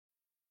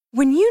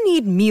When you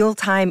need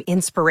mealtime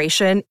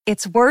inspiration,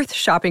 it's worth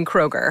shopping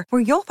Kroger,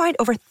 where you'll find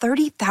over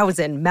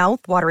 30,000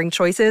 mouth-watering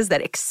choices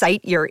that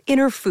excite your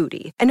inner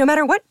foodie. And no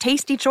matter what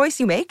tasty choice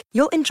you make,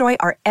 you'll enjoy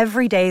our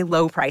everyday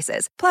low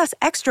prices, plus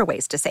extra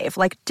ways to save,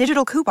 like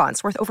digital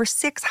coupons worth over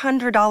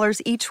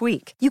 $600 each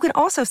week. You can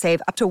also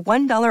save up to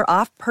 $1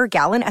 off per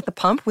gallon at the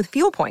pump with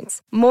fuel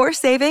points. More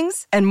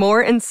savings and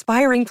more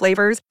inspiring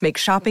flavors make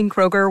shopping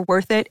Kroger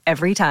worth it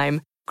every time.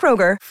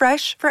 Kroger,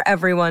 fresh for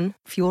everyone.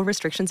 Fuel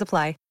restrictions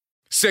apply.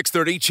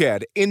 630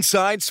 CHED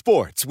Inside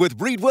Sports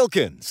with Reed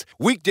Wilkins.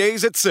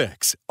 Weekdays at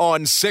 6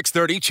 on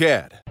 630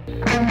 CHED.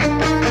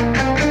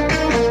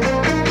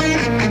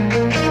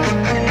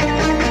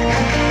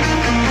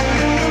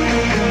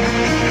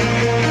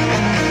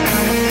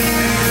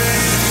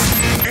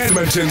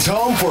 Edmonton's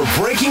home for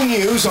breaking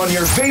news on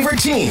your favorite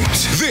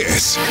teams.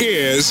 This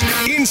is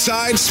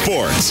Inside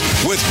Sports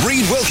with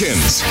Reed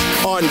Wilkins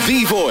on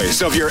the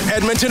voice of your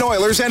Edmonton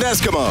Oilers and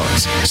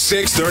Eskimos.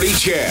 630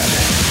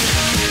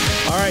 CHED.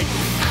 All right,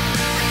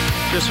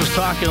 just was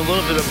talking a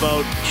little bit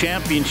about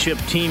championship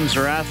teams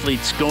or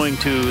athletes going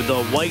to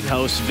the White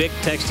House. Vic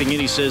texting in,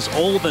 he says,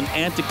 old and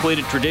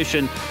antiquated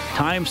tradition.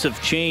 Times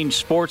have changed.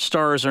 Sports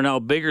stars are now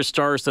bigger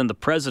stars than the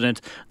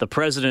president. The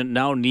president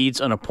now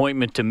needs an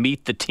appointment to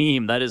meet the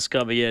team. That is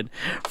coming in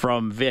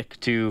from Vic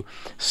to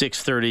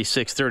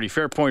 630.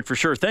 Fair point for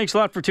sure. Thanks a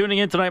lot for tuning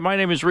in tonight. My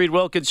name is Reed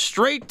Wilkins.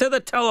 Straight to the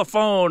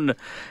telephone.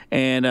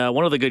 And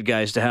one of the good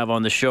guys to have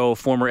on the show,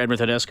 former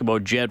Edmonton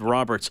Eskimo, Jed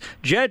Roberts.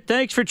 Jed,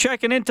 thanks for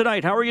checking in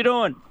tonight. How are you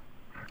doing?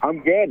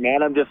 I'm good,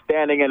 man. I'm just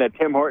standing in a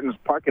Tim Hortons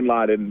parking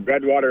lot in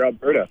Redwater,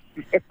 Alberta.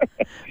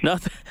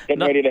 Getting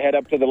ready to head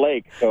up to the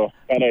lake. So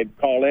kind of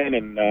call in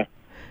and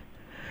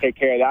take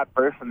care of that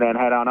first and then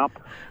head on up.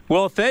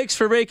 Well, thanks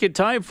for making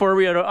time for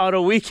me on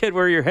a weekend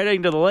where you're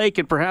heading to the lake,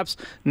 and perhaps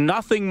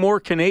nothing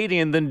more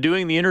Canadian than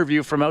doing the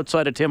interview from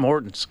outside of Tim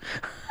Hortons.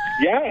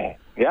 Yeah,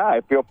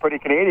 I feel pretty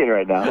Canadian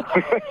right now.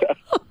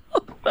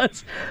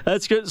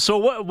 That's good. So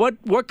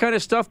what kind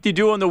of stuff do you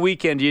do on the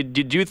weekend? Do you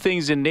do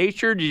things in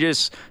nature? Do you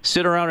just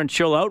sit around and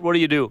chill out? What do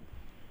you do?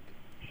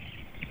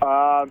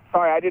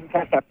 Sorry, I didn't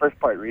catch that first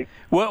part, Reed.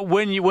 Well,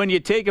 when you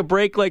take a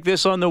break like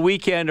this on the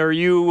weekend, are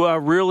you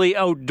really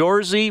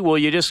outdoorsy? Will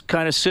you just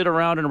kind of sit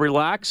around and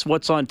relax?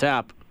 What's on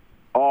tap?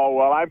 Oh,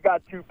 well, I've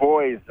got two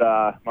boys.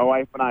 My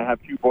wife and I have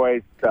two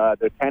boys.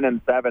 They're 10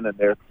 and 7, and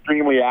they're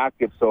extremely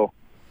active, so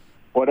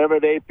whatever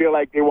they feel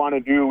like they want to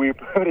do, we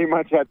pretty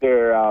much at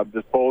their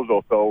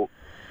disposal. So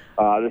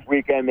this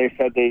weekend they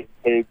said they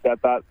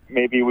thought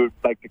maybe we'd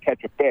like to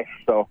catch a fish.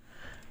 So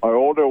our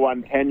older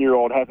one,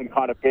 10-year-old, hasn't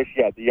caught a fish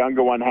yet. The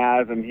younger one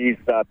has, and he's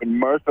been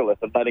merciless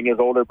at letting his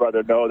older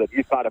brother know that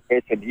he's caught a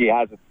fish and he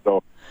hasn't.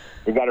 So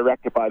we've got to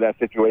rectify that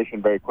situation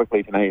very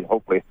quickly tonight,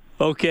 hopefully.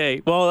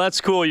 Okay, well, that's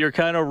cool. You're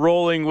kind of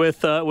rolling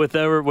with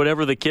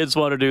whatever the kids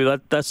want to do.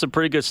 That's some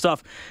pretty good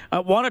stuff. I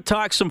want to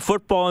talk some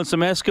football and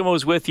some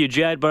Eskimos with you,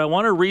 Jed, but I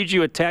want to read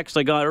you a text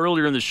I got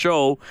earlier in the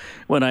show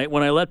when I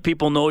let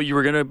people know you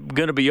were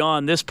gonna be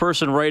on. This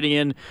person writing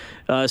in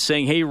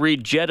saying, "Hey,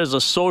 Reed, Jed is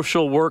a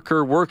social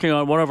worker working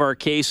on one of our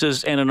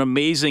cases and an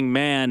amazing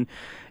man."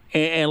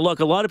 And look,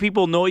 a lot of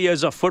people know you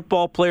as a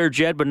football player,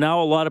 Jed, but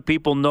now a lot of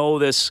people know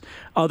this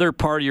other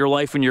part of your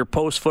life and your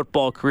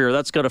post-football career.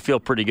 That's got to feel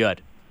pretty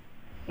good.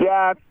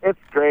 Yeah, it's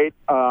great.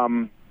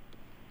 I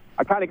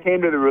kind of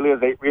came to the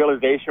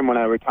realization when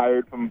I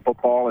retired from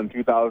football in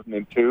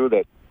 2002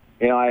 that,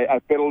 I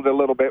fiddled a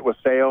little bit with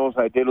sales.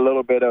 I did a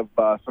little bit of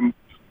I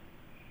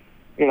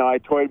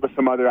toyed with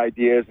some other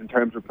ideas in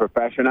terms of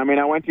profession. I mean,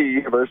 I went to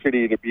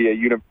university to be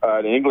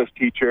an English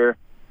teacher,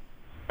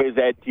 phys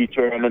ed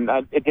teacher, and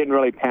then it didn't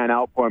really pan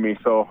out for me.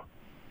 So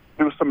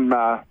through some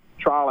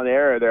trial and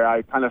error there,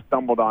 I kind of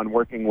stumbled on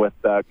working with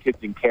kids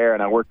in care,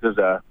 and I worked as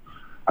a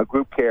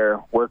group care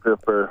worker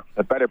for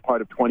the better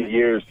part of 20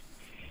 years.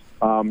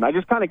 I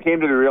just kind of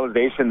came to the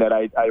realization that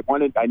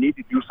I need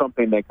to do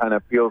something that kind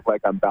of feels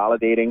like I'm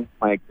validating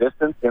my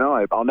existence.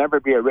 I'll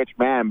never be a rich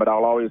man, but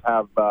I'll always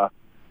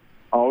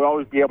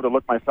be able to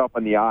look myself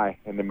in the eye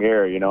in the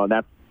mirror, and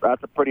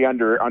that's a pretty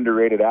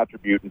underrated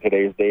attribute in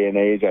today's day and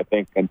age, I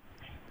think. And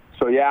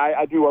so, yeah,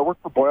 I do. I work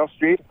for Boyle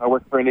Street. I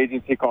work for an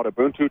agency called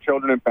Ubuntu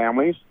Children and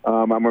Families.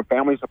 I'm a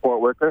family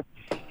support worker.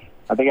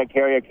 I think I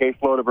carry a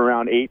caseload of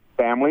around 8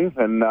 families,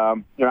 and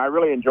I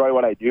really enjoy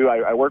what I do.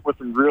 I work with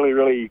some really,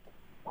 really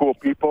cool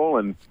people,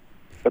 and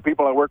the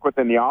people I work with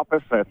in the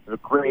office, it's a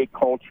great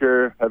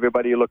culture.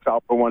 Everybody looks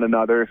out for one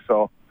another.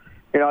 So,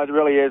 it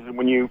really is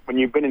when you've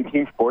been in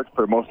team sports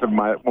for most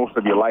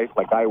of your life,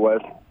 like I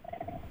was.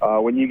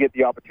 When you get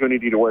the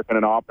opportunity to work in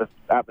an office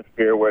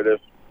atmosphere where the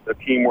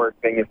teamwork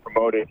thing is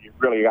promoted, you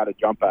really got to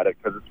jump at it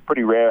because it's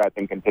pretty rare, I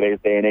think, in today's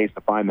day and age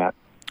to find that.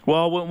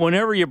 Well,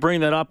 whenever you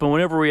bring that up and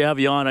whenever we have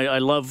you on, I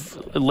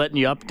love letting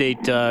you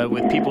update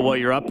with people what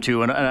you're up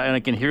to, and I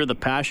can hear the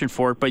passion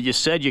for it. But you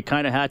said you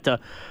kind of had to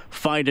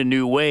find a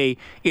new way.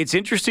 It's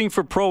interesting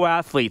for pro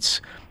athletes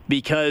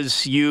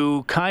because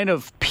you kind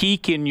of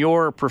peak in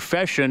your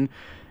profession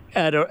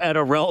at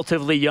a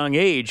relatively young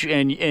age,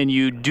 and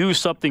you do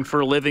something for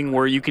a living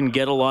where you can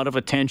get a lot of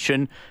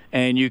attention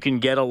and you can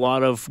get a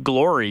lot of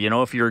glory. You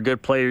know, if you're a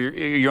good player,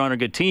 you're on a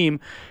good team.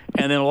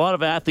 And then a lot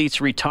of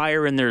athletes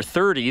retire in their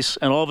 30s,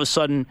 and all of a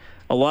sudden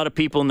a lot of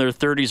people in their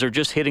 30s are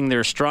just hitting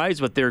their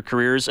strides with their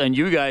careers, and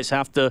you guys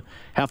have to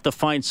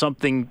find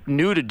something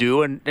new to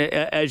do. And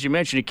as you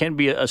mentioned, it can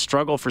be a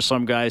struggle for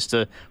some guys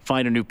to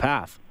find a new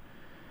path.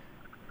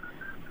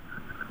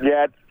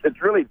 Yeah,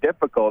 it's really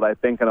difficult, I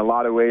think, in a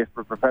lot of ways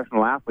for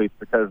professional athletes,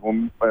 because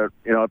when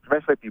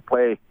especially if you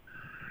play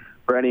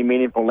for any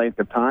meaningful length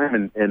of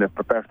time in a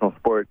professional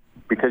sport,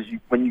 because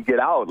when you get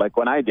out, like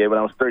when I did when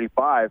I was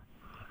 35,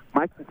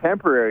 my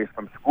contemporaries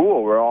from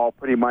school were all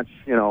pretty much,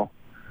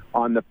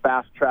 on the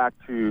fast track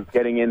to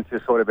getting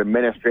into sort of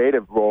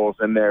administrative roles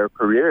in their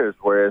careers,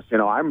 whereas,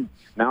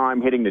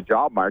 I'm hitting the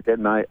job market,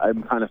 and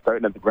I'm kind of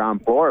starting at the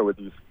ground floor with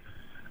these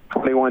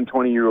 21,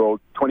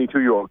 20-year-old,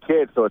 22-year-old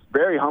kids. So it's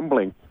very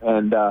humbling.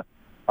 And I've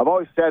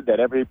always said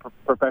that every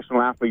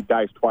professional athlete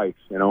dies twice.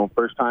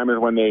 First time is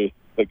when they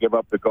give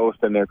up the ghost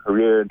in their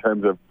career in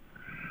terms of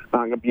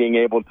not being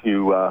able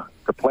to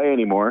play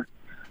anymore.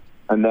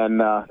 And then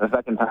the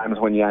second time is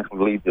when you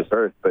actually leave this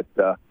earth. But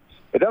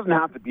it doesn't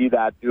have to be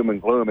that doom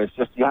and gloom. It's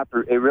just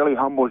it really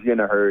humbles you in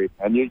a hurry.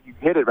 And you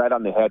hit it right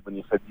on the head when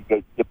you said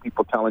you get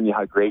people telling you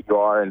how great you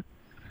are. And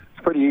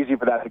it's pretty easy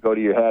for that to go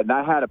to your head. And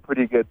I had a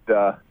pretty good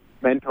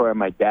mentor,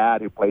 my dad,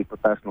 who played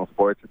professional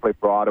sports. He played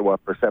for Ottawa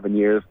for 7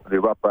 years for the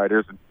Rough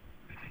Riders. And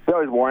he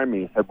always warned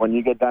me, he said, when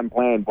you get done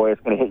playing, boy,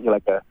 it's going to hit you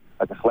like a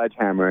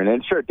sledgehammer. And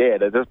it sure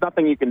did. There's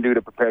nothing you can do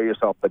to prepare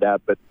yourself for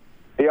that. But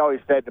he always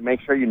said to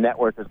make sure you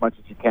network as much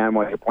as you can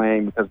while you're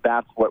playing, because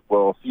that's what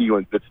will see you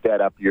in good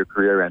stead after your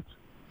career ends.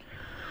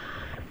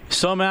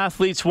 Some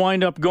athletes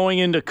wind up going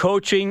into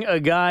coaching. A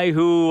guy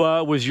who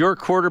was your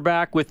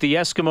quarterback with the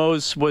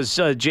Eskimos was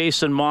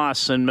Jason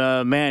Maas, and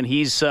man,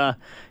 he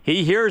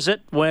hears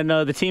it when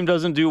the team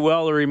doesn't do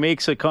well or he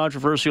makes a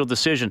controversial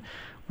decision.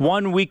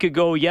 1 week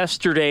ago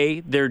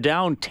yesterday, they're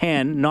down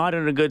 10, not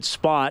in a good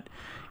spot,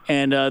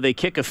 and they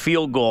kick a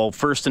field goal,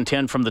 1st and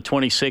 10 from the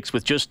 26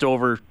 with just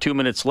over 2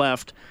 minutes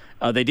left.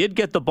 They did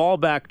get the ball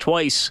back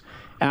twice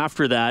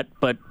after that,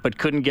 but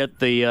couldn't get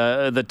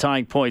the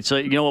tying point.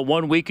 So,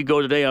 1 week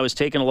ago today, I was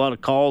taking a lot of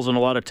calls and a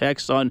lot of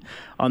texts on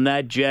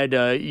that,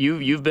 Jed.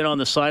 You've been on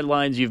the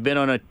sidelines. You've been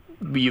on a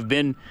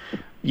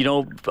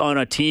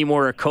team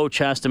where a coach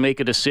has to make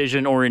a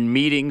decision, or in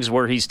meetings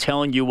where he's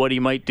telling you what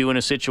he might do in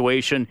a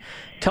situation.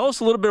 Tell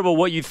us a little bit about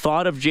what you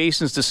thought of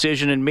Jason's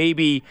decision, and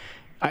maybe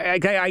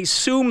I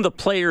assume the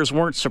players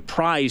weren't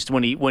surprised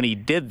when he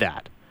did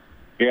that.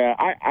 Yeah,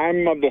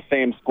 I'm of the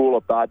same school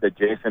of thought that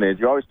Jason is.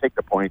 You always take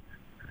the points.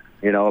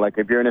 Like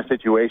if you're in a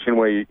situation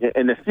where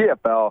in the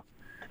CFL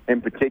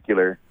in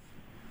particular,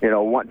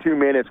 2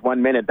 minutes,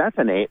 1 minute, that's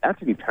an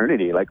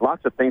eternity. Like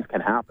lots of things can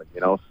happen,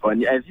 So,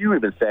 and as you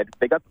even said,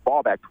 they got the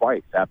ball back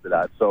twice after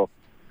that. So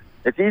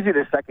it's easy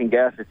to second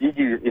guess. It's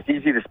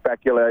easy to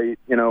speculate,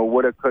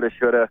 woulda, coulda,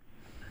 shoulda.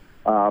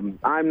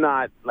 I'm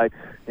not like,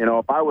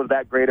 if I was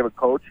that great of a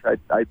coach,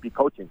 I'd be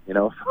coaching,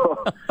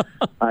 So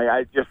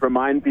I just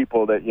remind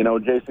people that,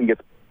 Jason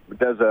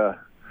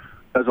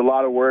does a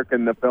lot of work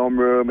in the film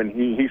room, and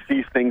he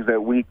sees things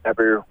that we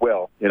never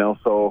will,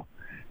 So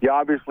he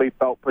obviously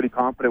felt pretty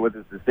confident with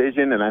his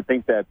decision, and I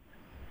think that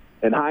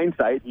in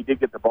hindsight, he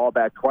did get the ball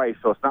back twice,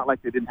 so it's not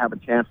like they didn't have a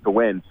chance to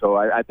win. So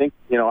I think,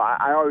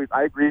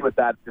 I agree with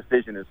that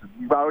decision.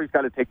 You've always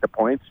got to take the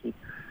points,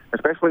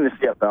 especially in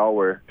the CFL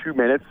where 2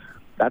 minutes,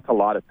 that's a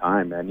lot of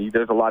time, man.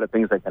 There's a lot of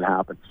things that can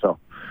happen. So,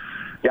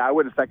 yeah, I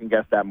wouldn't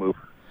second-guess that move.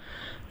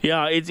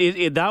 Yeah,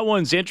 that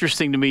one's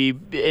interesting to me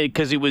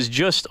because it was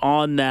just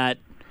on that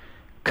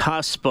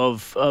cusp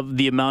of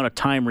the amount of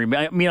time.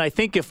 I mean, I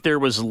think if there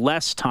was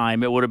less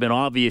time, it would have been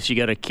obvious you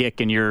got a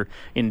kick and you're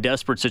in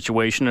desperate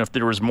situation. If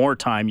there was more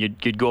time,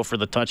 you'd go for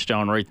the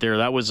touchdown right there.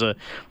 That was an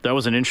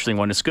interesting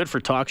one. It's good for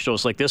talk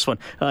shows like this one.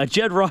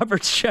 Jed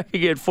Roberts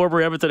checking in, former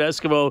Edmonton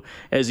Eskimo,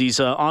 as he's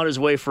on his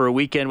way for a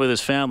weekend with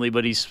his family,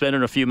 but he's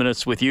spending a few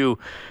minutes with you.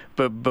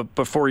 But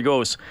before he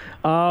goes,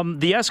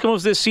 the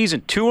Eskimos this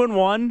season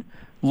 2-1.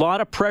 A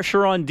lot of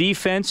pressure on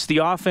defense. The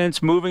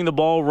offense moving the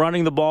ball,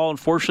 running the ball.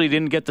 Unfortunately,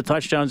 didn't get the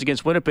touchdowns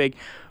against Winnipeg.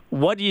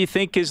 What do you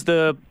think is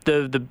the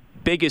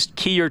biggest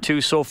key or two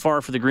so far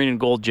for the Green and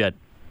Gold, Jed?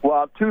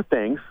 Well, two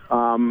things.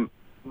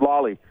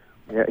 Lolly,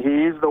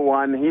 he's the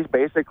one. He's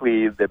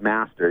basically the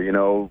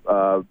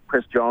master.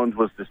 Chris Jones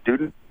was the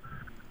student.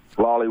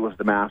 Lolly was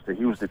the master.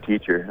 He was the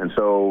teacher. And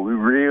so we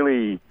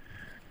really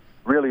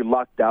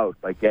lucked out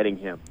by getting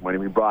him when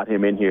we brought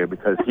him in here,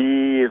 because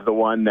he is the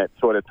one that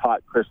sort of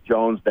taught Chris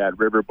Jones that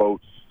riverboat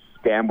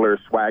gambler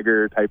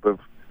swagger type of,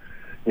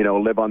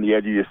 live on the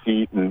edge of your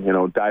seat and,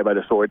 die by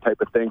the sword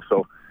type of thing.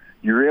 So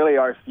you really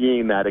are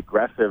seeing that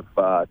aggressive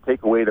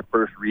take away the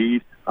first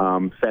read,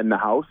 send the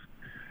house.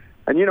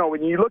 And,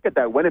 when you look at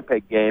that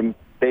Winnipeg game,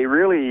 they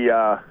really,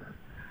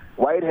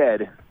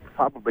 Whitehead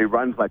probably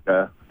runs like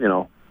a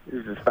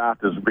he's as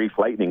fast as brief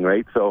lightning,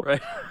 right? So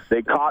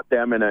they caught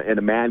them in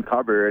a man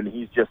cover, and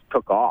he just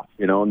took off,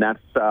 you know, and that's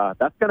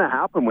going to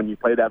happen when you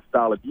play that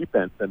style of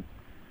defense. And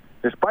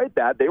despite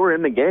that, they were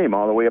in the game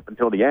all the way up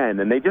until the end,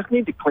 and they just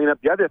need to clean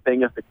up. The other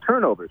thing is the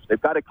turnovers.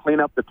 They've got to clean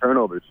up the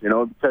turnovers, you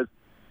know, because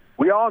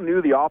we all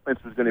knew the offense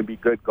was going to be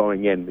good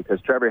going in because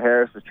Trevor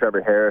Harris is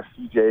Trevor Harris,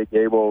 CJ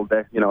Gable,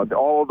 you know,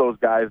 all of those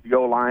guys, the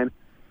O-line,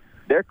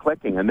 they're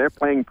clicking and they're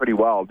playing pretty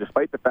well,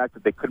 despite the fact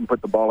that they couldn't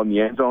put the ball in the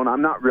end zone.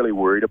 I'm not really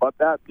worried about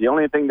that. The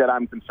only thing that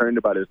I'm concerned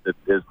about is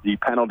the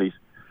penalties.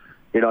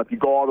 You know, if you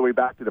go all the way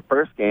back to the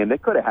first game, they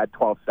could have had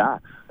 12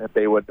 sacks if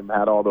they would have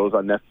had all those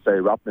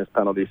unnecessary roughness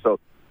penalties. So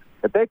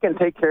if they can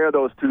take care of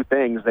those two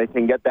things, they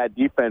can get that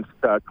defense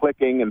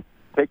clicking and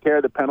take care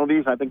of the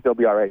penalties, I think they'll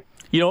be all right.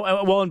 You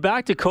know, well, and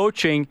back to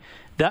coaching,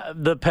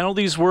 the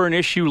penalties were an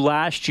issue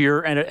last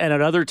year and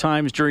at other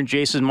times during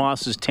Jason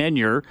Moss's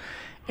tenure.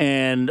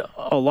 And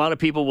a lot of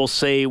people will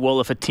say,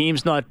 well, if a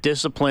team's not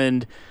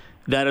disciplined,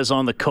 that is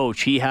on the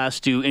coach. He has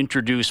to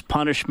introduce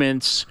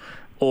punishments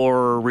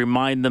or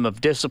remind them of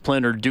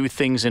discipline or do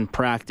things in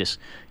practice.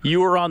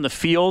 You were on the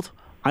field.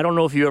 I don't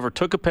know if you ever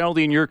took a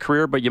penalty in your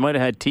career, but you might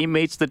have had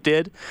teammates that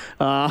did.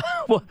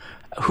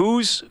 Who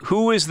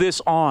is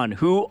this on?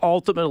 Who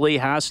ultimately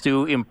has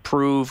to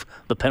improve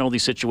the penalty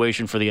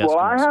situation for the Eskimos? Well,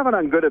 I have it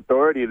on good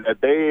authority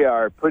that they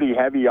are pretty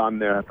heavy on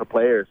the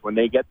players. When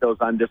they get those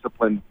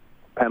undisciplined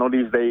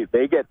penalties,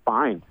 they get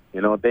fined.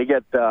 You know, if they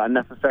get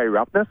unnecessary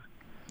roughness,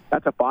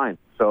 that's a fine.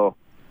 So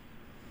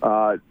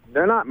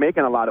they're not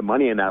making a lot of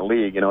money in that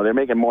league. You know, they're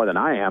making more than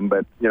I am,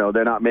 but, you know,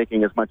 they're not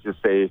making as much as,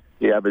 say,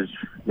 the average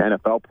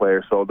NFL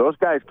player. So those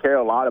guys care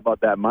a lot about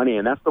that money,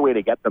 and that's the way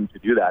to get them to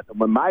do that.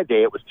 In my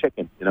day, it was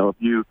chicken. You know, if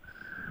you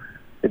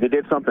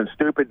did something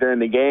stupid during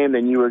the game,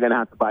 then you were going to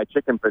have to buy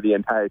chicken for the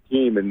entire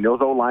team, and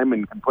those old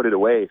linemen can put it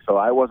away. So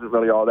I wasn't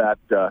really all that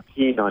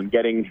keen on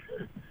getting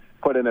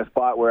put in a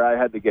spot where I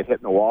had to get hit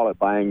in the wallet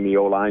buying the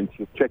O-line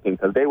chicken,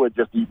 because they would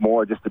just eat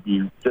more just to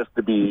be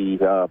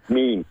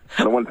mean.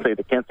 I don't want to say,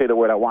 they can't say the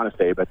word I want to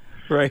say, but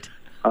right.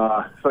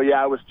 So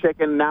yeah, it was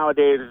chicken.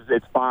 Nowadays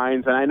it's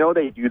fines, and I know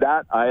they do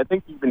that. I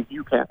think even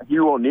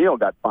Hugh O'Neill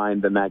got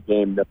fined in that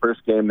game, the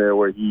first game there,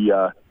 where he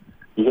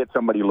hit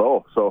somebody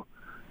low. So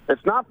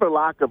it's not for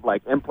lack of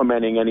like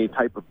implementing any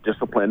type of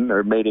discipline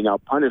or meting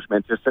out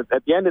punishments. It's just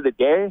at the end of the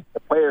day, the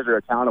players are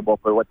accountable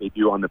for what they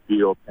do on the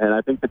field, and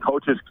I think the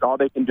coaches, all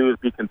they can do is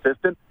be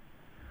consistent.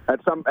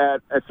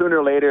 Sooner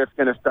or later, it's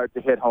going to start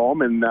to hit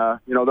home, and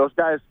you know, those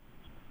guys,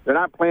 they're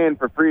not playing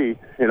for free.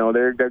 You know,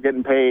 they're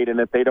getting paid, and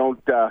if they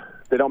don't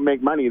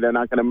make money, they're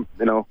not going to,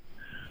 you know,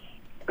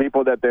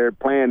 people that they're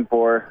playing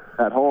for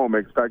at home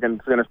are going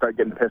to start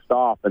getting pissed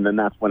off, and then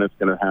that's when it's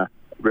going to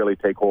really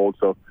take hold.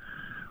 So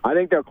I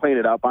think they'll clean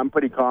it up. I'm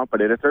pretty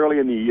confident. It's early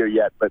in the year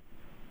yet, but,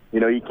 you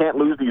know, you can't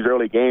lose these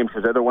early games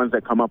because they're the ones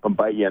that come up and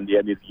bite you at the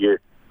end of the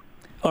year.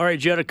 All right,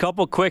 Jed, a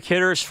couple quick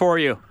hitters for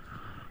you.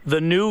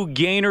 The new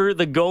Gainer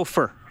the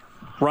Gopher.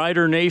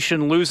 Rider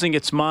Nation losing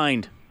its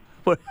mind.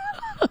 What?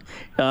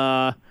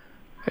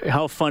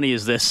 How funny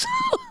is this?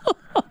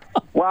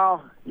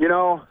 Well, you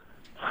know,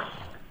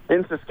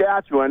 in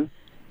Saskatchewan,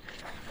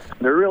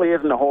 there really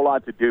isn't a whole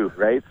lot to do,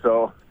 right?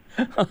 So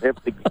if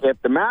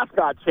the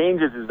mascot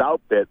changes his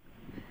outfit,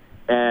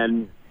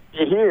 and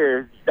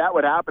here that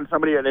would happen,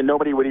 and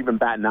nobody would even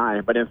bat an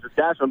eye. But in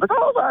Saskatchewan, it's like,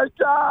 oh my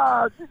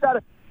God, you got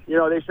to, you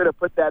know, they should have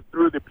put that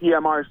through the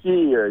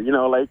PMRC, or, you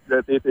know, like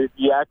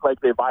they act like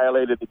they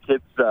violated the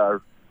kids.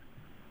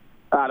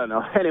 I don't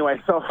know.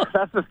 Anyway, so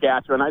that's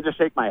Saskatchewan. I just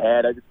shake my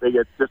head. I just think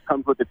it just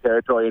comes with the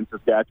territory in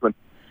Saskatchewan.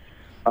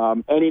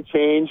 Any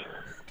change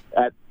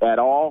at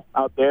all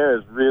out there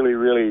is really,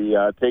 really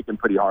taken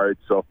pretty hard.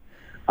 So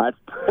that's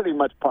pretty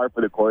much par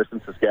for the course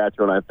in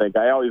Saskatchewan, I think.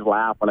 I always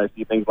laugh when I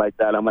see things like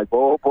that. I'm like,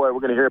 oh, boy, we're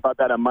going to hear about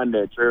that on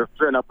Monday. Sure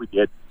enough, we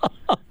did.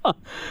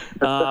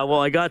 Well,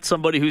 I got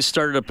somebody who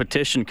started a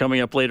petition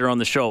coming up later on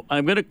the show.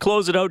 I'm going to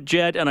close it out,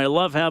 Jed, and I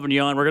love having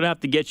you on. We're going to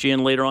have to get you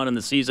in later on in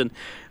the season.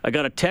 I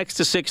got a text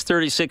to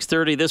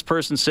 630. This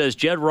person says,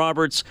 Jed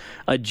Roberts,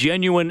 a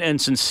genuine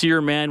and sincere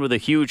man with a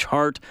huge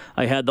heart.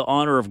 I had the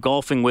honor of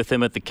golfing with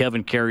him at the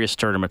Kevin Karius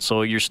tournament.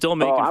 So you're still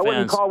making fans. I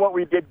wouldn't call what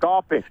we did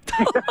golfing.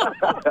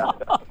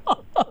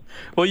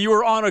 Well, you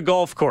were on a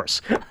golf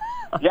course.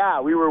 Yeah,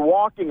 we were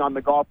walking on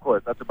the golf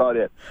course. That's about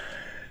it.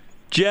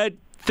 Jed,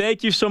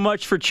 thank you so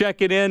much for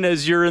checking in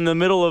as you're in the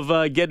middle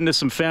of getting to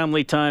some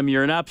family time.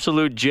 You're an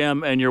absolute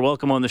gem, and you're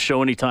welcome on the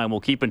show anytime.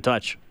 We'll keep in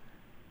touch.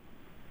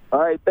 All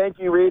right. Thank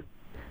you, Reed.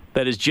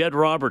 That is Jed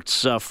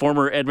Roberts,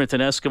 former Edmonton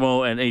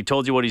Eskimo, and he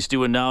told you what he's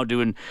doing now,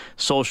 doing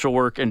social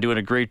work and doing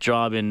a great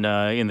job in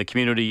the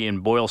community in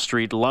Boyle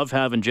Street. Love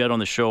having Jed on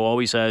the show.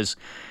 Always has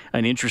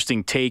an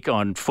interesting take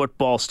on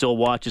football, still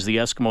watches the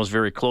Eskimos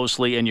very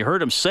closely. And you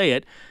heard him say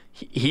it.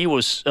 He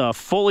was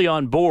fully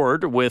on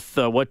board with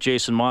what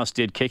Jason Moss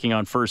did kicking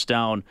on first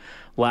down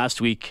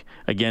last week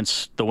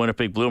against the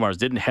Winnipeg Blue Mars.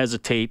 Didn't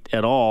hesitate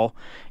at all,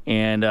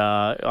 and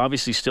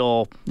obviously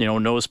still, you know,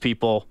 knows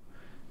people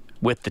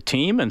with the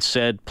team and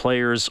said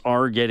players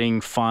are getting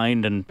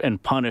fined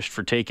and punished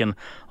for taking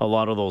a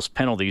lot of those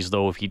penalties,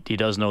 though if he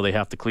does know they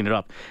have to clean it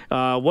up.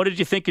 What did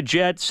you think of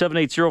Jed?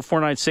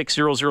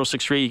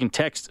 780-496-0063. You can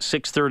text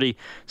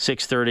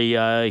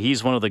 630-630.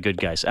 He's one of the good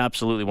guys.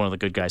 Absolutely one of the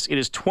good guys. It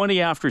is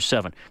 20 after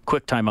 7.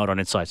 Quick timeout on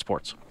Inside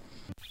Sports.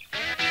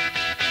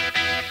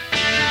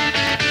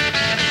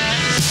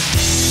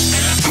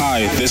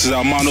 Hi, this is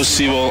Armando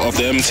Sibo of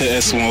the Edmonton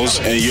Eskimos,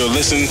 and you're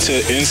listening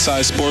to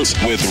Inside Sports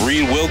with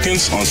Reed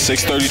Wilkins on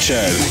 630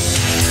 CHED.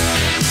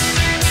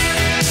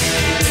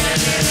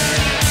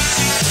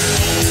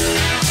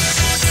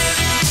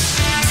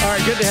 All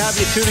right, good to have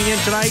you tuning in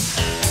tonight.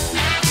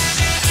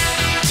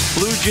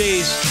 Blue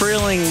Jays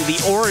trailing the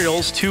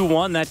Orioles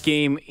 2-1. That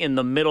game in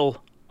the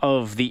middle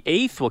of the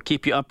 8th. We'll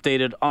keep you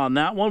updated on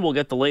that one. We'll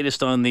get the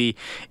latest on the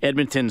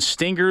Edmonton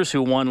Stingers,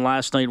 who won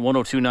last night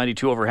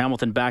 102-92 over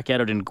Hamilton. Back at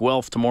it in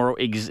Guelph tomorrow.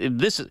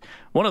 This is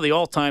one of the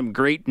all-time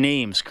great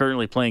names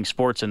currently playing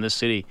sports in this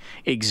city.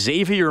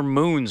 Xavier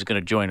Moon's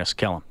going to join us,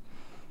 Kellen.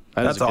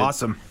 That's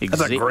awesome.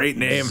 That's a great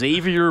name.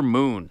 Xavier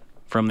Moon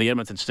from the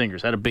Edmonton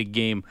Stingers. Had a big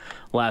game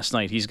last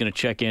night. He's going to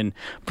check in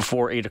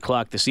before 8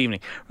 o'clock this evening.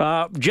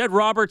 Jed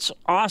Roberts,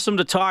 awesome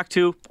to talk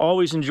to.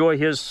 Always enjoy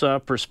his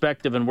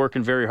perspective and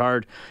working very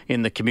hard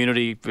in the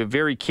community.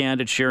 Very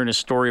candid, sharing his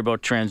story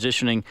about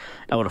transitioning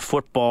out of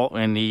football.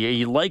 And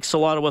he likes a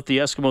lot of what the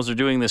Eskimos are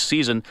doing this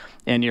season.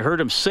 And you heard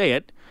him say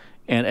it.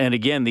 And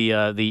again, the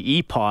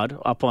E-Pod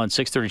up on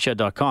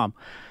 630ched.com,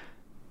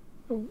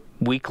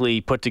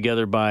 weekly put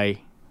together by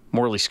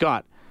Morley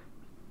Scott.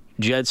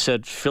 Jed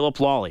said Philip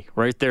Lawley,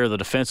 right there, the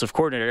defensive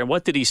coordinator. And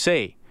what did he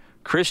say?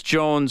 Chris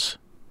Jones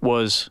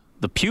was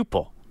the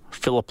pupil.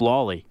 Philip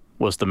Lawley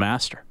was the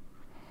master.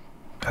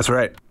 That's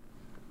right.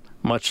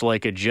 Much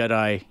like a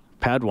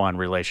Jedi-Padawan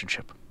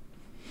relationship.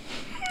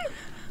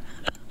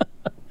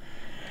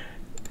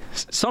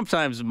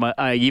 Sometimes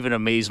I even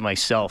amaze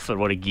myself at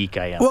what a geek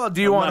I am. Well,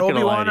 do you want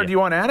Obi-Wan or do you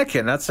want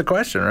Anakin? That's the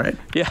question, right?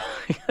 Yeah,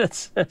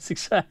 that's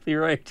exactly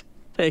right.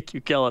 Thank you,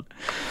 Kellen.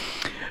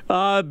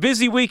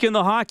 Busy week in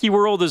the hockey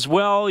world as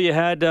well. You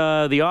had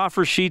the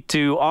offer sheet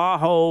to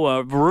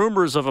Aho,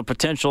 rumors of a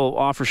potential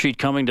offer sheet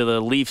coming to the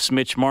Leafs.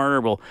 Mitch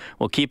Marner,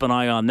 we'll keep an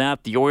eye on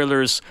that. The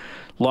Oilers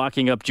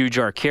locking up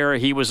Jujhar Khaira.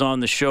 He was on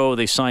the show.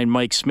 They signed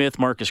Mike Smith,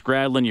 Marcus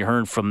Gradlin. You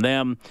heard from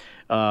them.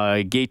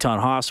 Gaetan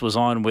Haas was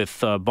on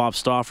with Bob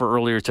Stauffer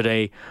earlier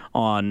today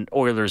on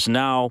Oilers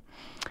Now.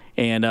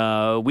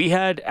 And we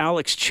had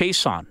Alex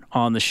Chason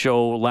on the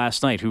show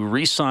last night, who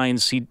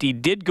re-signs. He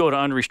did go to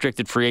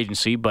unrestricted free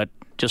agency, but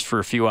just for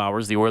a few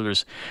hours. The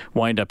Oilers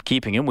wind up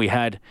keeping him. We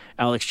had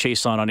Alex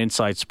Chason on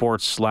Inside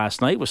Sports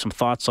last night with some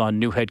thoughts on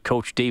new head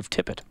coach Dave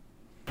Tippett.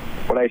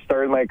 When I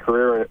started my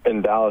career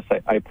in Dallas,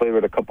 I played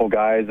with a couple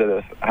guys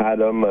that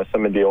had him,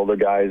 some of the older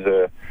guys,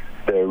 the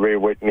Ray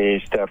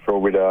Whitney, Steph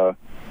Robida,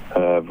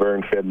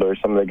 Vern Fiddler.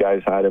 Some of the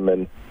guys had him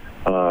in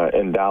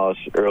Dallas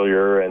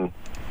earlier, and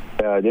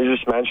they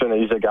just mentioned that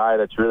he's a guy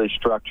that's really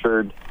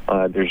structured.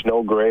 There's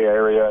no gray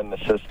area in the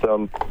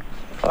system.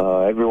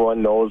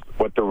 Everyone knows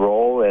what the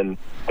role, and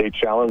they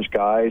challenge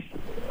guys.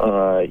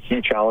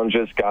 He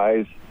challenges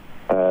guys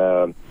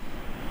to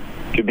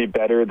be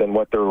better than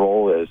what their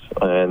role is.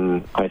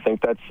 And I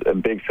think that's a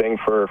big thing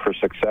for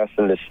success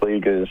in this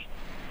league is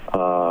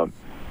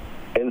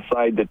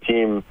inside the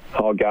team,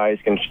 how guys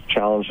can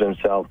challenge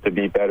themselves to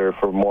be better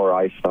for more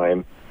ice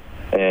time.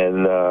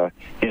 And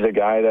he's a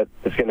guy that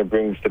is going to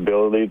bring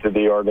stability to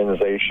the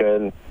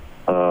organization.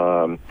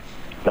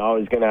 Now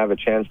he's going to have a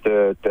chance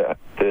to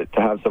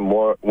have some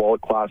more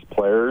world-class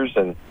players,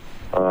 and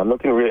I'm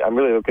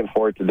really looking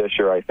forward to this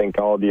year. I think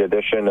all the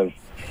addition of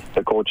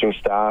the coaching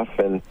staff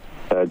and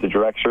the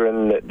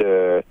direction that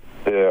the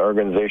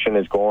organization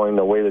is going,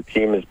 the way the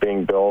team is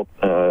being built,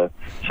 some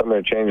of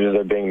the changes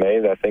that are being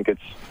made. I think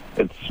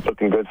it's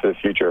looking good for the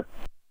future.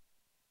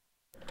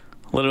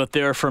 A little bit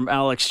there from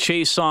Alex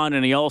Chason,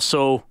 and he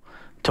also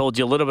told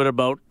you a little bit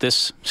about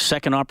this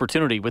second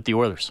opportunity with the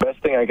Oilers. Best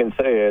thing I can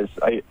say is,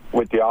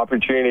 with the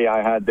opportunity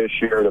I had this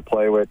year to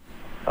play with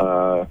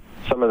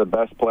some of the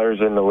best players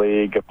in the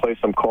league, play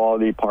some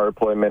quality power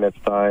play minutes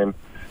time.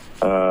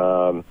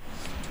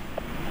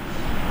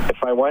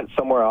 If I went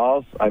somewhere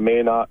else, I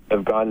may not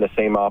have gotten the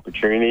same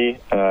opportunity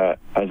as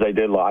I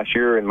did last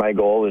year, and my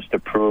goal is to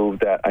prove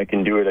that I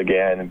can do it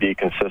again and be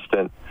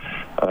consistent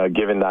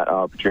given that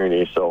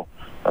opportunity. So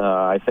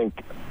I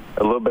think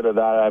a little bit of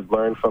that I've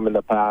learned from in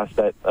the past,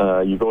 that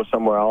you go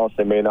somewhere else,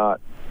 it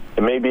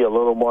may be a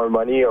little more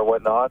money or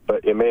whatnot,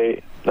 but it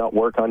may not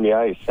work on the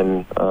ice.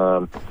 And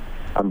I'm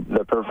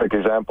the perfect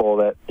example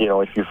that,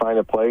 if you find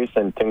a place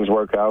and things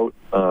work out,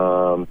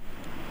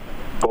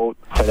 both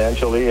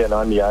financially and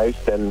on the ice,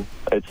 then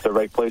it's the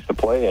right place to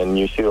play. And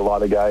you see a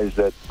lot of guys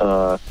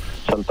that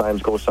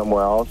sometimes go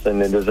somewhere else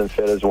and it doesn't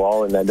fit as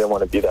well, and I didn't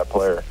want to be that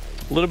player.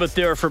 A little bit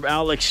there from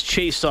Alex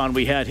Chason.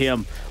 We had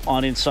him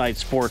on Inside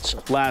Sports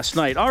last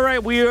night. All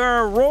right, we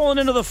are rolling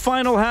into the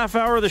final half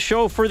hour of the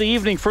show for the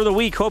evening, for the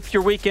week. Hope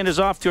your weekend is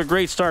off to a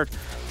great start.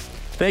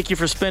 Thank you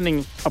for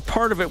spending a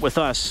part of it with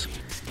us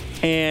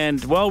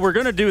And, well, we're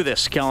going to do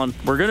this, Kellen.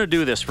 We're going to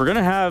do this. We're going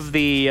to have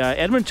the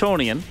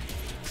Edmontonian,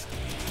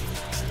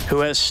 who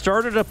has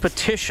started a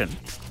petition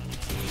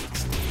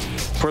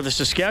for the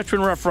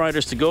Saskatchewan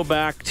Roughriders to go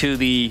back to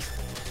the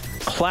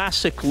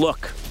classic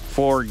look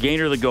for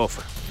Gaynor the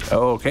Gopher.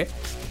 Oh, okay.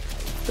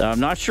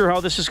 I'm not sure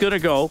how this is going to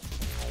go,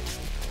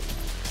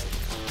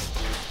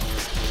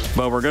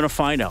 but we're going to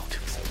find out.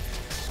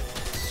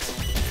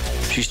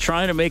 She's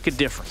trying to make a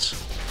difference.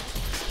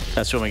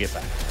 That's when we get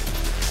back.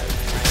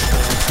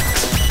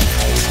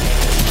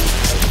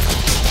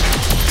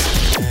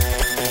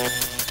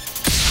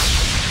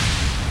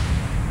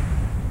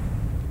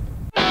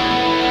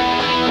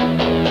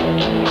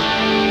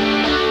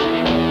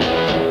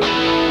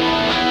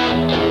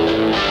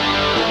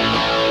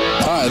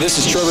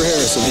 This is Trevor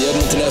Harris of the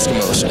Edmonton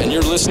Eskimos, and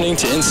you're listening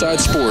to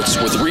Inside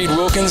Sports with Reed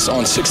Wilkins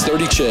on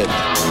 630 CHED.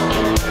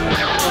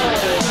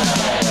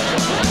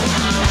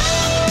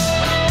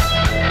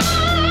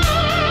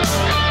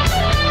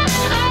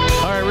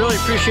 All right, really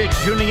appreciate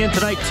you tuning in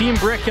tonight. Team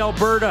Brick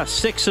Alberta,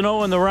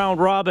 6-0 in the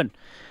round robin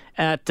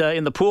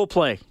in the pool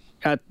play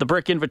at the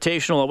Brick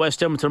Invitational at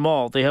West Edmonton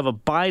Mall. They have a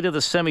bye to the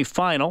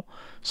semifinal,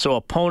 so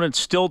opponents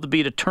still to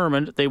be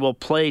determined. They will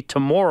play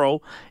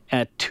tomorrow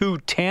at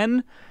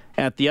 2:10.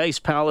 At the Ice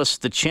Palace.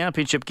 The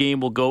championship game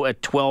will go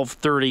at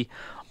 12:30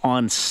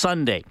 on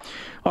Sunday.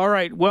 All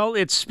right, well,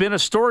 it's been a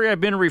story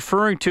I've been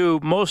referring to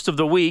most of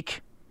the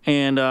week,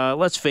 and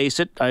let's face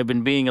it, I've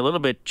been being a little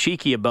bit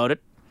cheeky about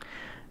it,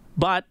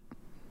 but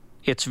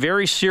it's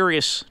very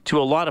serious to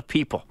a lot of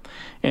people,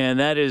 and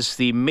that is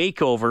the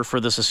makeover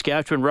for the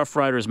Saskatchewan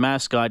Roughriders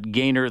mascot,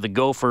 Gaynor the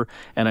Gopher,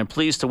 and I'm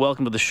pleased to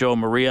welcome to the show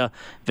Maria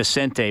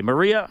Vicente.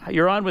 Maria,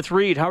 you're on with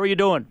Reed. How are you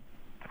doing?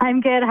 I'm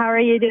good. How are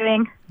you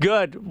doing?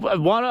 Good.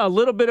 Want a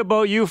little bit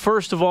about you,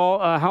 first of all.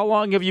 How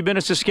long have you been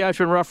a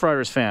Saskatchewan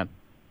Roughriders fan?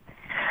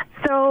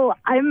 So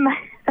I'm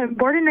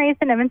born and raised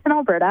in Edmonton,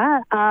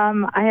 Alberta.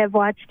 I have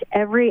watched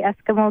every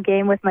Eskimo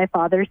game with my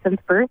father since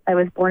birth. I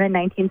was born in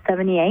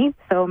 1978.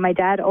 So my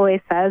dad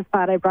always says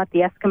that I brought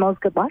the Eskimos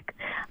good luck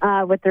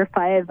with their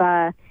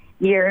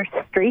 5-year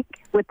streak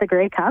with the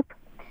Grey Cup.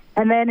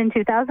 And then in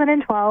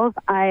 2012,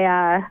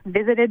 I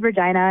visited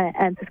Regina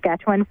and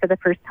Saskatchewan for the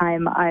first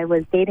time. I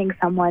was dating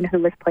someone who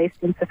was placed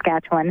in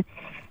Saskatchewan.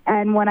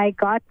 And when I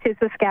got to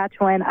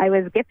Saskatchewan, I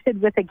was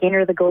gifted with a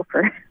Gaynor the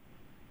Gopher.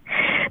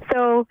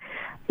 So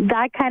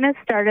that kind of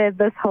started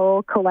this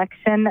whole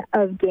collection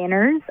of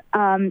Gaynors.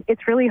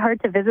 It's really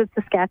hard to visit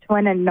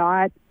Saskatchewan and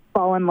not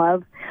fall in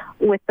love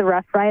with the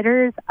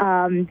Roughriders.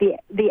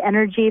 The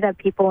energy that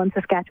people in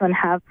Saskatchewan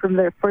have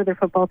for their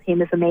football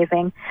team is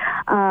amazing.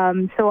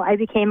 So I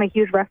became a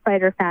huge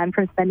Roughrider fan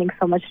from spending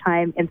so much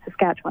time in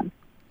Saskatchewan.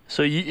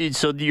 So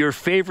your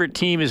favorite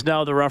team is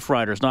now the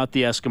Roughriders, not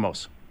the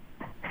Eskimos?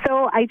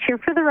 So I cheer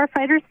for the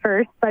Roughriders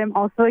first, but I'm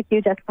also a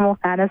huge Eskimo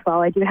fan as well.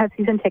 I do have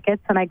season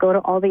tickets, and I go to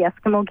all the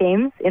Eskimo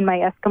games in my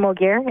Eskimo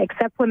gear,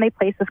 except when they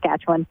play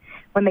Saskatchewan.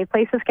 When they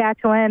play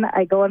Saskatchewan,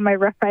 I go in my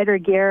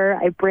Roughrider gear,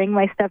 I bring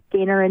my stuffed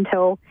Gaynor in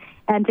tow,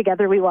 and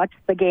together we watch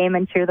the game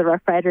and cheer the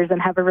Roughriders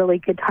and have a really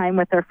good time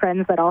with our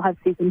friends that all have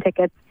season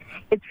tickets.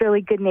 It's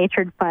really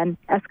good-natured fun.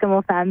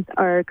 Eskimo fans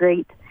are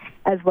great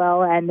as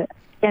well, and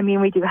I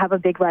mean, we do have a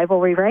big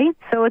rivalry, right?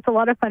 So it's a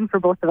lot of fun for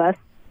both of us.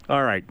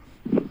 All right.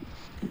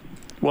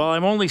 Well,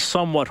 I'm only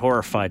somewhat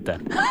horrified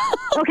then.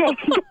 Okay,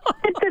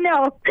 good to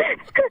know.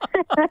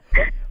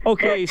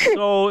 Okay,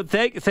 so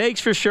thanks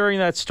for sharing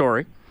that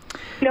story.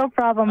 No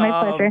problem, my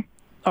pleasure.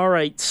 All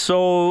right,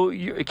 so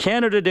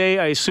Canada Day,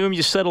 I assume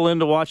you settle in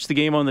to watch the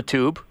game on the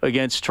tube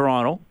against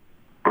Toronto.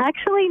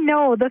 Actually,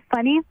 no. The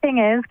funny thing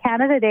is,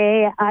 Canada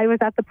Day, I was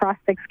at the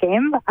Prospects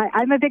game.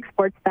 I'm a big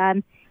sports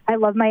fan. I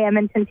love my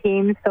Edmonton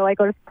team, so I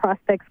go to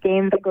Prospects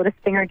games, I go to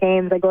Stinger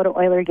games, I go to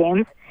Oiler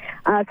games.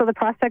 So the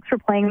Prospects were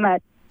playing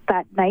that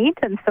night,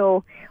 and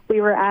so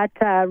we were at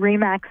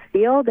Remax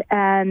Field,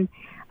 and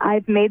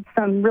I've made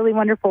some really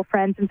wonderful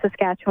friends in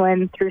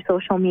Saskatchewan through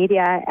social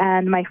media,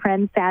 and my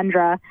friend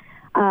Sandra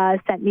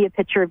sent me a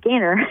picture of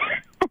Gaynor.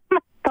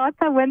 The thought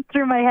that went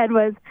through my head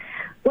was,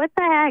 what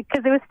the heck?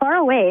 Because it was far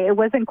away. It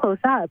wasn't close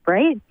up,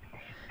 right?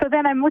 So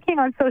then I'm looking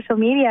on social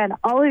media, and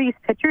all of these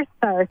pictures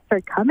start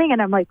coming,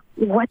 and I'm like,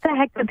 what the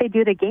heck did they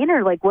do to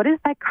Gaynor? Like, what is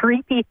that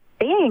creepy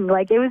thing?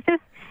 Like, it was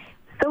just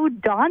so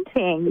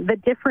daunting, the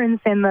difference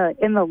in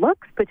the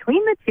looks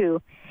between the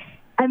two.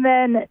 And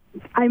then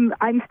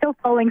I'm still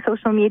following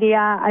social media.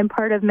 I'm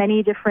part of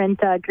many different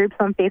groups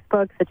on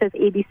Facebook, such as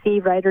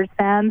ABC Riders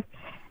Fans,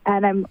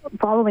 and I'm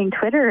following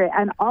Twitter,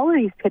 and all of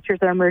these pictures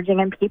are emerging,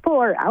 and people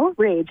are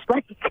outraged.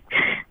 Like,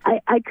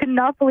 I could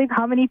not believe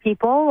how many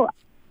people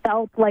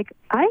felt like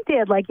I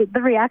did. Like,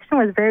 the reaction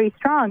was very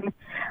strong.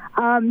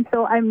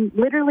 So I'm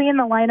literally in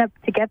the lineup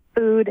to get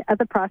food at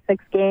the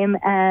Prospects game,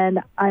 and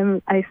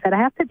I said I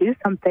have to do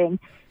something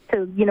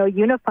to,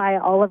 unify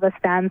all of us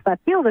fans that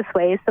feel this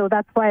way. So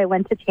that's why I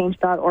went to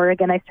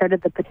change.org and I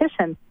started the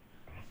petition.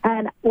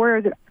 And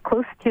we're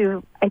close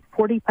to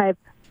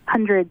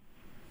 4,500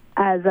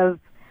 as of,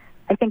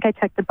 I think I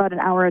checked about an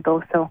hour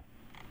ago.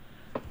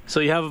 So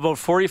you have about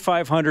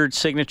 4,500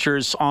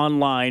 signatures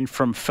online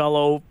from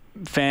fellow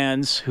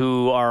fans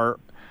who are,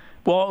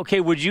 well, okay,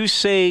 would you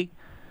say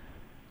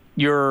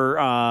you're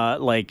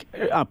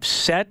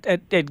upset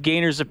at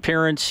Gaynor's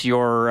appearance?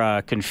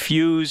 You're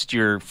confused?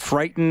 You're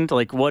frightened?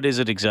 Like, what is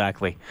it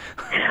exactly?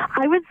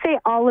 I would say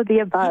all of the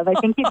above. I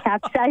think you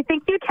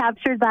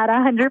captured that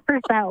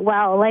 100%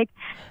 well. Like,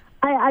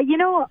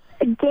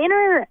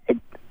 Gaynor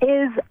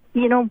is,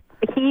 he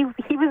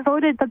was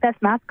voted the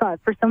best mascot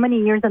for so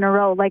many years in a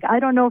row. Like, I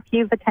don't know if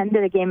you've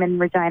attended a game in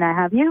Regina,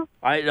 have you?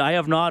 I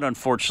have not,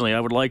 unfortunately. I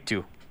would like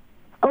to.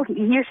 Oh,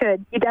 you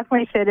should. You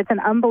definitely should. It's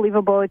an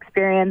unbelievable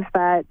experience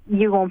that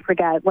you won't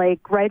forget.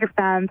 Like, Rider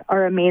fans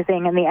are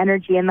amazing, and the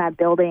energy in that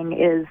building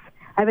is...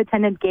 I've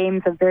attended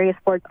games of various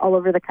sports all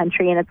over the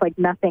country, and it's like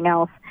nothing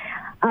else.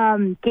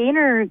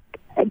 Gaynor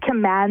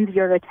commands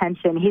your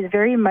attention. He's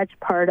very much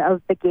part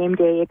of the game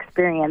day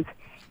experience.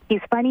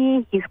 He's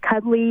funny, he's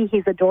cuddly,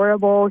 he's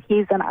adorable,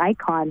 he's an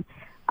icon.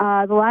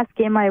 The last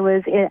game I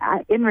was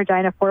in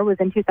Regina for was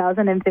in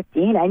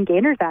 2015, and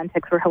Gaynor's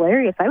antics were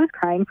hilarious. I was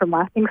crying from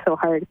laughing so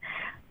hard.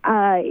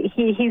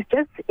 He's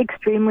just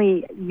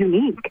extremely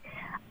unique.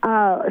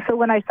 So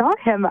when I saw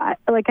him,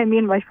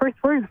 my first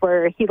words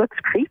were, he looks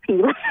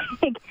creepy.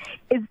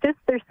 It's just,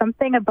 there's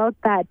something about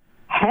that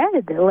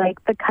head,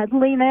 like the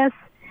cuddliness.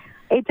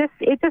 It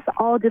just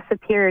all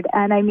disappeared.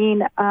 And I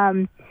mean,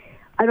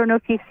 I don't know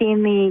if you've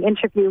seen the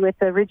interview with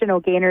the original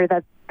Gaynor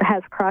that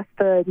has crossed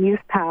the news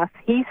path.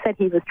 He said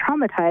he was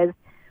traumatized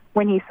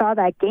when he saw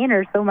that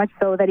Gaynor, so much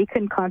so that he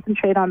couldn't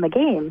concentrate on the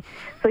game.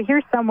 So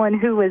here's someone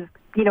who was,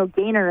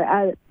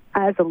 Gaynor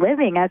as a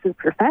living, as his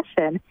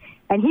profession,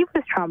 and he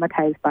was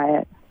traumatized by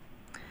it.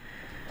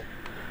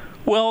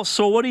 Well,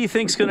 so what do you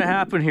think's going to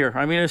happen here?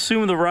 I mean,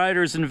 assume the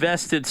Riders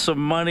invested some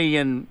money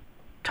and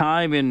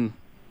time in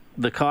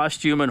the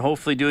costume and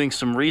hopefully doing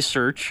some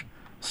research.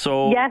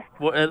 So, yes.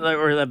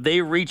 Or have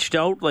they reached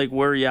out? Like,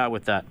 where are you at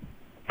with that?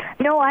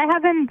 No, I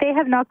haven't. They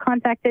have not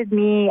contacted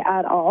me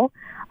at all.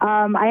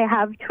 I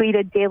have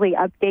tweeted daily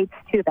updates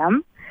to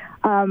them.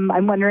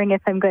 I'm wondering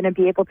if I'm going to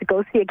be able to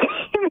go see a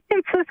game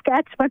in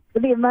Saskatchewan for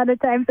the amount of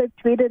times I've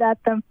tweeted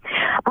at them.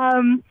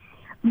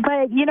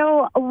 But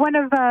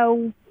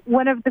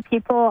one of the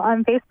people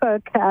on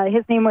Facebook,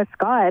 his name was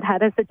Scott,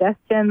 had a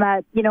suggestion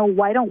that,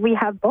 why don't we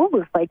have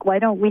both? Like, why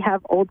don't we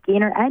have old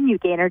Gaynor and new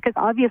Gaynor? Because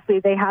obviously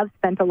they have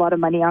spent a lot of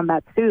money on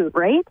that suit,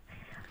 right?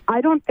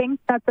 I don't think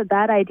that's a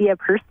bad idea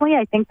personally.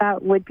 I think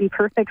that would be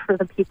perfect for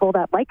the people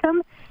that like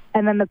him,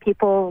 and then the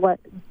people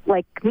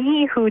like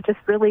me who just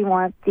really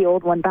want the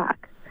old one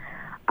back.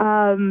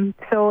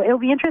 So it'll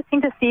be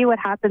interesting to see what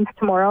happens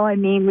tomorrow. I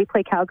mean, we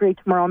play Calgary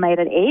tomorrow night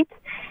at 8.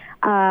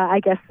 I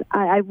guess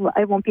I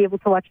won't be able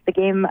to watch the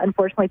game,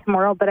 unfortunately,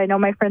 tomorrow, but I know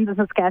my friends in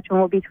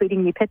Saskatchewan will be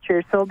tweeting me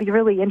pictures, so it'll be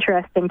really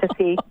interesting to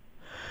see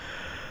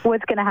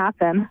what's going to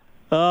happen.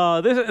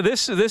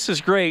 This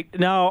is great.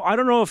 Now, I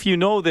don't know if you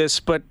know this,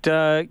 but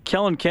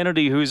Kellen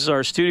Kennedy, who's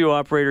our studio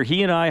operator,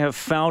 he and I have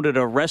founded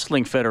a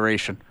wrestling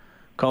federation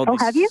called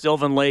the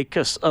Sylvan Lake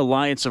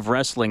Alliance of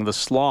Wrestling, the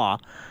SLAW.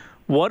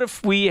 What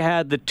if we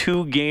had the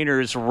two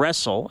Gaynors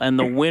wrestle, and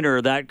the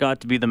winner, that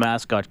got to be the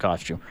mascot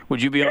costume?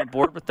 Would you be on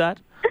board with that?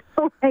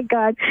 Oh, my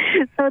God.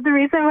 So the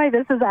reason why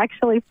this is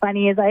actually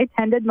funny is I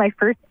attended my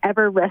first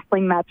ever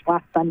wrestling match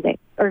last Saturday.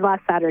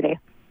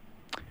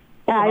 Oh,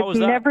 how was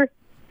that?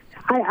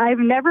 I've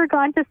never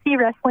gone to see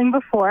wrestling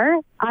before.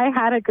 I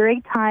had a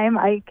great time.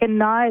 I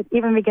cannot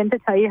even begin to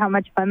tell you how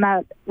much fun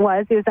that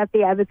was. It was at the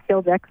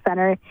Abbotsfield Rec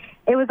Center.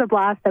 It was a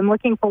blast. I'm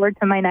looking forward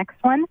to my next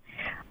one.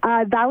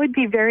 That would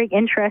be very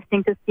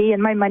interesting to see,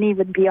 and my money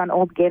would be on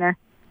old Gaynor.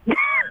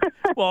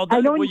 Well,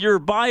 you're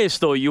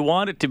biased, though. You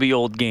want it to be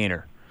old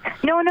Gaynor.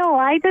 No.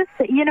 I just,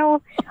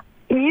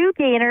 new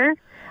Gaynor,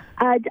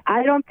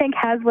 I don't think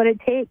has what it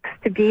takes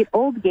to beat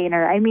old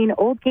Gaynor. I mean,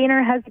 old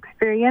Gaynor has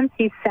experience.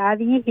 He's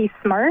savvy. He's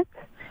smart.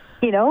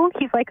 He's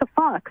like a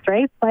fox,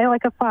 right? Fly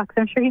like a fox.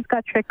 I'm sure he's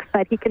got tricks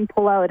that he can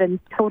pull out and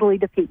totally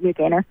defeat new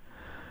Gaynor.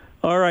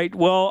 All right.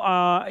 Well,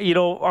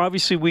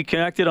 obviously we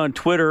connected on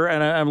Twitter,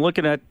 and I'm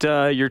looking at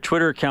your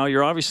Twitter account.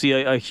 You're obviously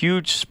a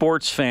huge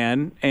sports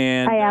fan,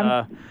 and I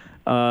am.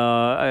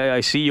 I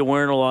see you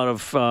wearing a lot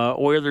of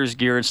Oilers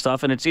gear and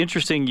stuff, and it's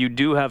interesting you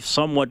do have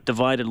somewhat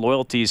divided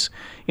loyalties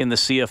in the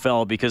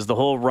CFL because the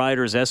whole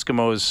Riders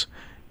Eskimos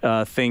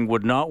thing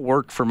would not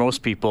work for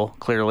most people,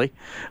 clearly.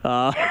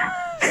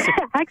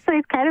 Actually,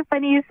 it's kind of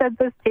funny you said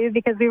this, too,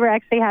 because we were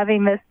actually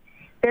having this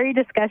very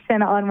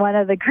discussion on one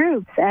of the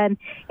groups, and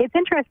it's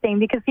interesting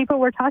because people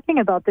were talking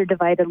about their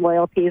divided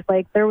loyalties.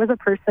 Like, there was a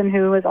person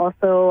who was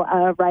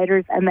also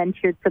Riders and then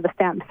cheered for the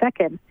Stamp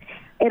second.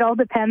 It all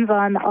depends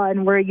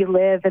on where you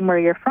live and where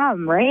you're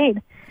from, right?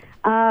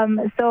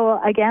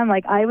 So again,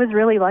 like, I was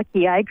really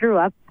lucky. I grew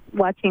up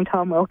watching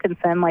Tom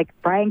Wilkinson. Like,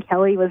 Brian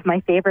Kelly was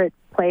my favorite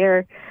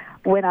player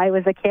when I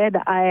was a kid.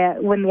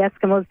 When the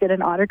Eskimos did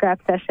an autograph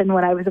session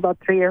when I was about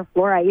 3 or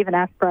 4, I even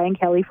asked Brian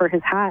Kelly for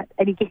his hat,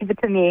 and he gave it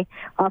to me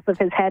off of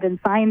his head and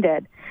signed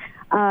it.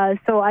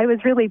 So I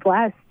was really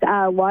blessed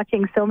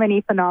watching so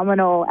many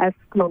phenomenal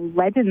Eskimo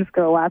legends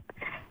grow up.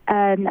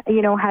 And,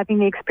 having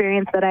the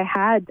experience that I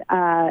had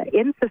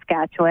in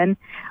Saskatchewan,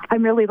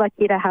 I'm really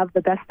lucky to have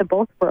the best of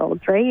both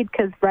worlds, right?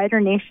 Because Rider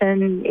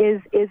Nation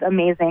is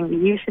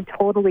amazing. You should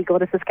totally go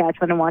to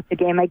Saskatchewan and watch a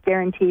game. I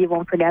guarantee you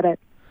won't forget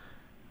it.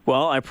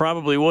 Well, I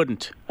probably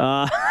wouldn't.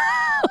 By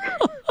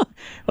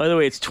the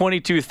way, it's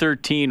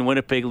 22-13,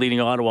 Winnipeg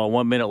leading Ottawa,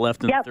 1 minute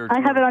left in the third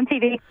quarter. I have it on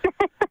TV.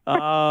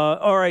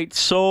 All right,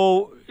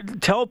 so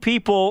tell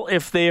people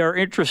if they are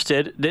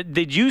interested.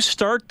 Did you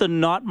start the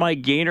Not My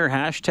Gainer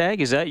hashtag?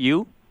 Is that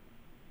you?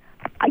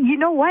 You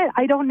know what?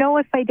 I don't know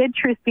if I did,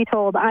 truth be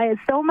told.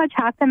 So much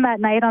happened that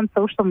night on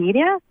social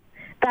media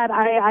that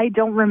I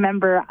don't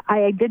remember.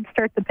 I did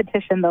start the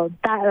petition, though.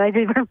 That I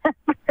did remember.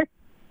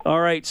 All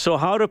right, so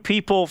how do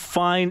people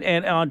find,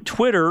 and on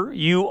Twitter,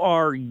 you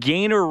are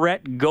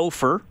Gainerette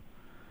Gopher.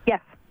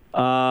 Yes.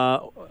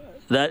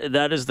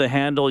 That is the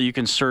handle you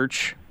can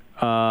search,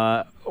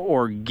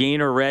 or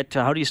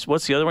Gainerette,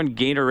 what's the other one?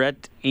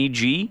 Gainerette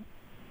AG?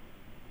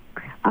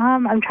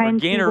 I'm trying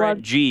to...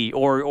 Gainerette G,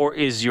 or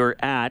is your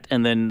 @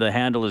 and then the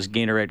handle is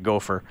Gainerette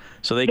Gopher,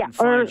 so they can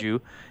find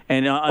you.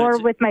 And or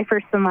with my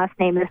first and last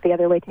name is the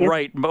other way, too.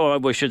 Right,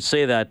 we should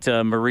say that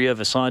Maria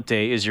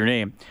Vicente is your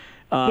name.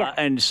 Yes.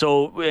 And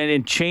so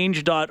in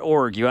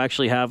change.org, you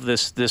actually have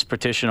this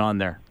petition on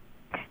there.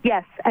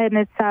 Yes, and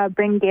it's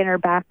Bring Gainer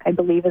Back, I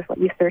believe, is what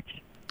you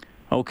search.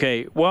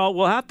 Okay. Well,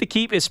 we'll have to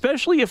keep,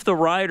 especially if the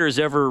Riders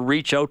ever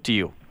reach out to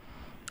you.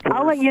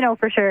 I'll let you know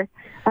for sure.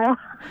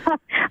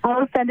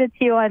 I'll send it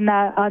to you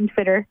on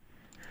Twitter.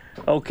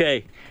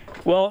 Okay.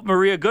 Well,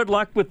 Maria, good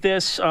luck with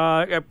this.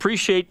 I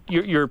appreciate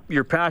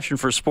your passion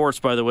for sports,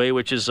 by the way,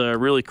 which is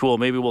really cool.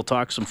 Maybe we'll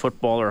talk some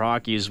football or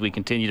hockey as we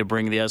continue to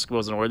bring the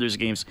Eskimos and Oilers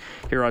games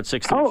here on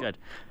 630 Ched.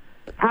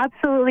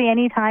 Absolutely.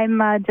 Anytime,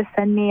 just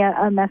send me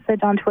a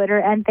message on Twitter.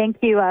 And thank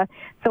you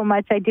so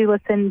much. I do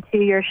listen to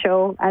your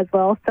show as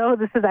well. So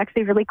this is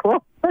actually really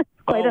cool. It's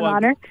quite an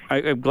honor.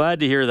 I'm glad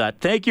to hear that.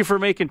 Thank you for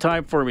making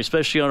time for me,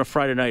 especially on a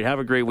Friday night. Have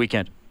a great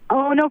weekend.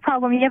 Oh, no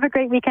problem. You have a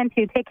great weekend,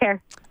 too. Take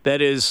care. That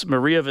is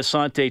Maria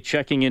Vicente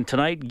checking in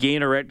tonight.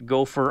 Gainerette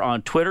Gopher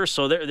on Twitter.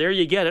 So there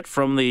you get it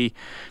from the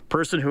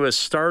person who has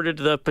started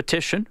the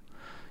petition.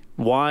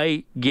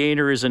 Why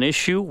Gainer is an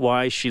issue.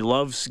 Why she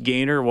loves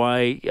Gainer.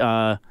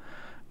 Why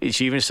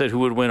she even said who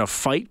would win a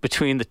fight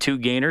between the two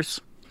Gainers.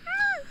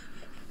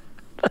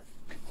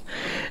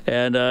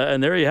 And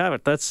there you have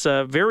it. That's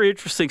very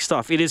interesting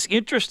stuff. It is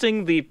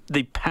interesting the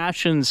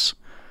passions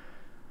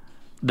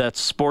that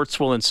sports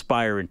will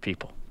inspire in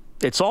people.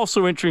 It's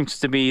also interesting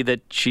to me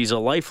that she's a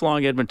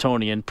lifelong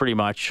Edmontonian, pretty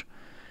much.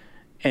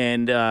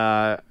 And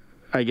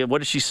what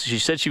did she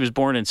said she was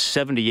born in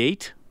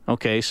 1978.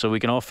 Okay, so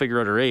we can all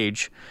figure out her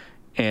age.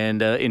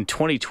 And in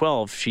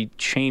 2012, she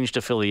changed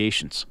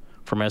affiliations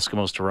from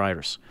Eskimos to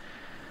Riders.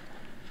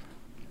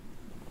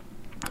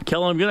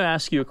 Kellen, I'm going to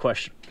ask you a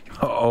question.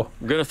 Uh-oh.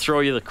 I'm going to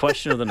throw you the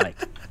question of the night.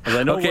 Because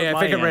I know what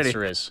my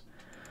answer is.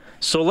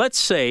 So let's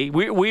say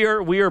we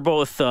are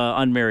both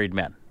unmarried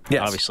men,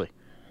 yes. Obviously.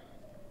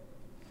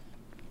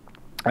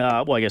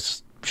 Well, I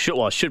guess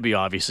it should be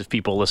obvious if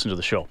people listen to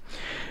the show.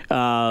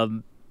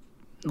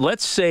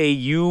 Let's say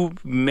you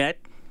met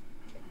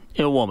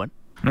a woman,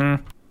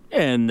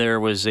 and there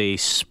was a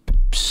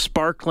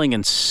sparkling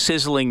and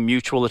sizzling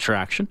mutual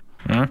attraction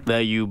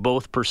that you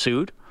both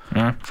pursued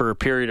for a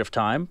period of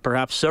time,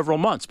 perhaps several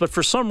months. But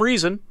for some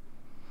reason,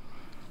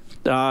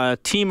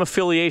 team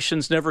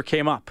affiliations never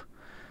came up.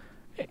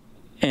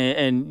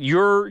 And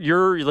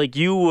you're like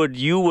you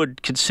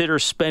would consider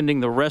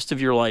spending the rest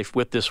of your life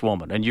with this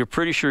woman, and you're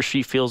pretty sure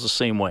she feels the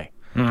same way.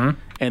 Mm-hmm.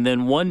 And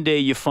then one day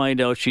you find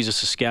out she's a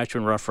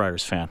Saskatchewan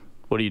Roughriders fan.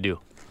 What do you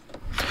do?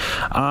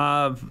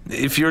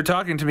 If you were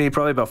talking to me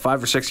probably about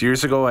 5 or 6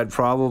 years ago, I'd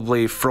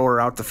probably throw her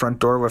out the front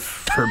door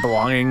with her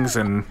belongings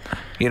and,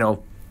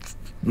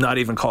 not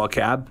even call a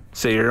cab,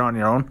 say you're on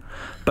your own.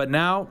 But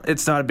now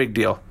it's not a big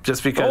deal,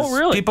 just because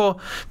people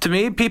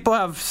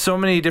have so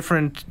many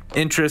different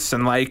interests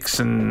and likes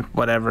and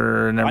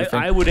whatever and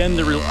everything. I would end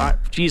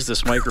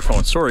this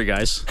microphone. Sorry,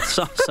 guys.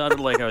 Sounded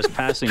like I was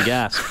passing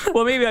gas.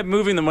 Well, maybe I'm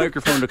moving the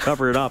microphone to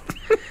cover it up.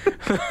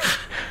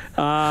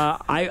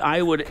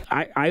 I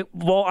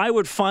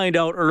would find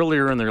out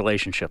earlier in the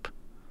relationship.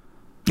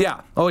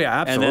 Yeah. Oh,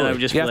 yeah, absolutely. And then I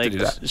would just be like,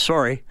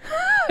 sorry,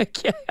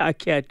 I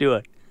can't do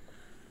it.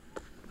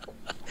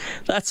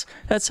 That's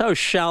how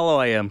shallow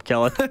I am,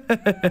 Kellen.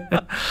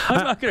 I'm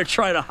not going to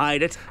try to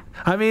hide it.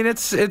 I mean,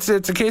 it's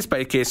a case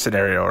by case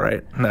scenario,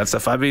 right? And that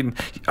stuff. I mean,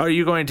 are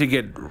you going to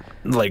get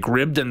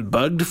ribbed and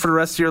bugged for the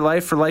rest of your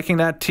life for liking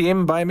that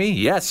team by me?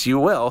 Yes, you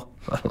will.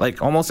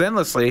 Almost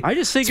endlessly. I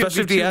just think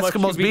especially if the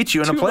Eskimos beat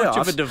you in a playoff. Too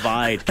much of a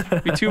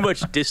divide. Be too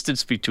much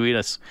distance between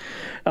us.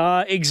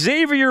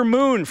 Xavier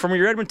Moon from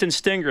your Edmonton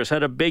Stingers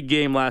had a big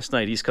game last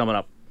night. He's coming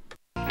up.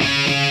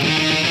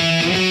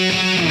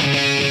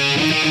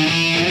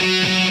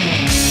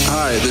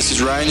 Hi, this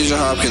is Ryan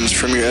Nugent-Hopkins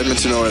from your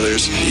Edmonton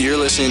Oilers. You're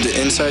listening to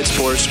Inside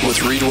Sports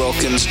with Reed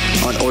Wilkins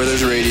on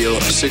Oilers Radio,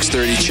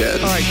 630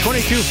 Ched. All right,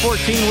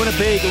 22-14,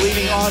 Winnipeg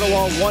leading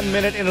Ottawa 1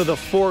 minute into the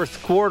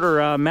fourth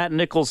quarter. Matt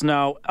Nichols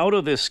now out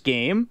of this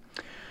game.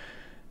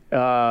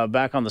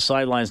 back on the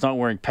sidelines, not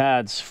wearing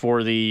pads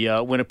for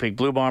the Winnipeg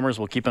Blue Bombers.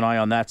 We'll keep an eye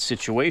on that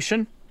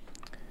situation.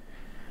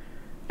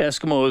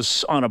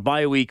 Eskimos on a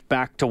bye week,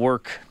 back to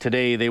work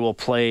today. They will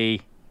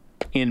play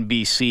in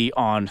BC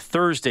on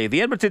Thursday.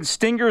 The Edmonton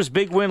Stingers,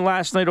 big win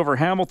last night over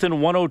Hamilton,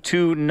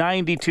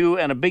 102-92,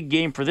 and a big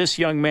game for this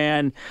young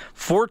man.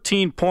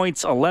 14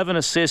 points, 11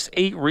 assists,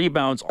 8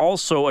 rebounds,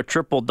 also a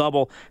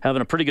triple-double.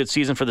 Having a pretty good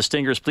season for the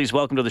Stingers. Please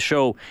welcome to the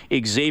show,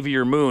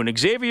 Xavier Moon.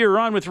 Xavier, you're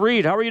on with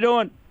Reed. How are you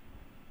doing?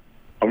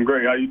 I'm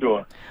great. How you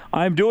doing?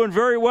 I'm doing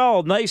very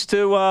well. Nice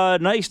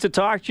to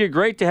talk to you.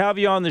 Great to have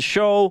you on the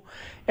show.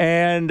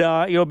 And,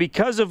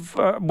 because of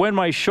when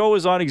my show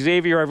is on,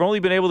 Xavier, I've only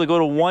been able to go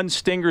to one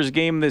Stingers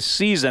game this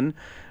season.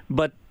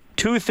 But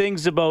two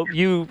things about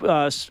you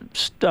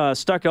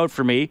stuck out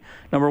for me.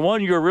 Number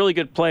one, you're a really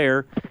good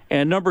player.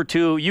 And number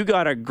two, you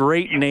got a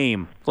great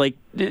name. Like,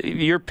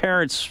 your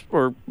parents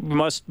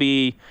must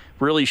be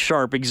really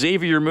sharp.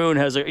 Xavier Moon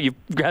has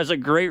a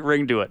great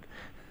ring to it.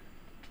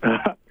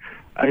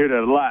 I hear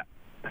that a lot.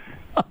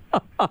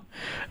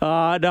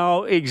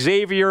 Now,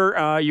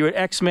 Xavier, you're an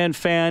X-Men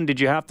fan. Did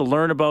you have to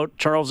learn about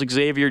Charles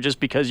Xavier just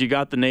because you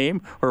got the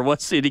name, or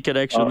what's any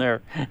connection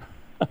there?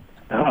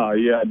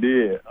 Yeah, I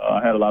did.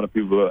 I had a lot of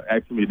people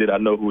asking me, did I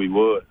know who he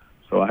was?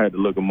 So I had to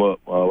look him up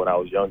when I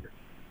was younger.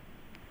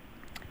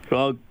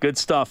 Well, good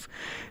stuff.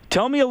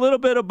 Tell me a little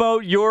bit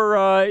about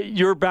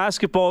your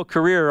basketball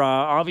career.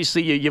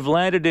 Obviously, you've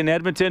landed in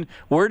Edmonton.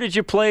 Where did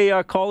you play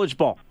college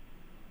ball?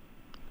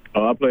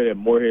 I played at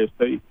Morehead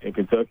State in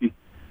Kentucky.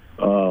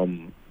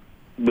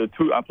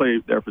 I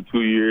played there for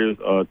 2 years.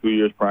 2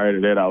 years prior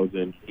to that, I was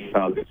in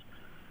college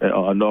at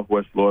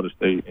Northwest Florida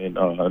State in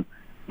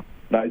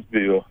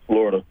Niceville,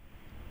 Florida.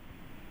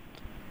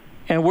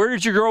 And where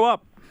did you grow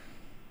up?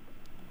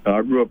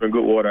 I grew up in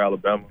Goodwater,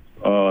 Alabama,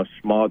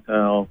 small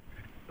town,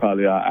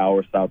 probably an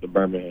hour south of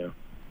Birmingham.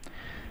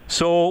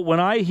 So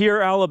when I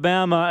hear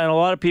Alabama, and a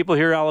lot of people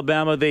hear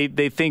Alabama, they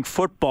think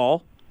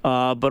football.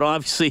 But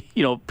obviously,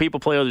 people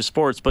play other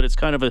sports, but it's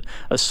kind of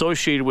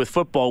associated with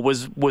football.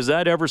 Was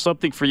that ever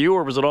something for you,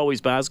 or was it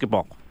always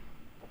basketball?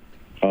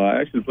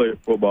 I actually played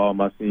football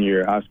my senior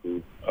year of high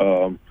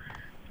school.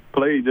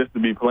 Played just to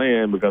be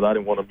playing because I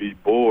didn't want to be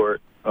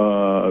bored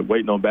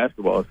waiting on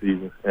basketball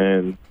season,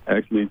 and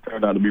actually it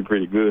turned out to be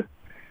pretty good.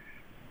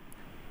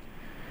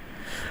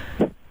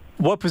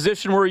 What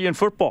position were you in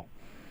football?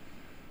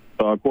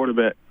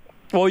 Quarterback.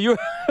 Well, you're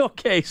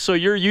okay. So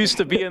you're used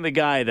to being the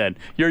guy then.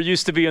 You're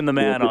used to being the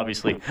man,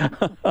 obviously.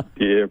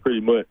 Yeah,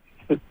 pretty much.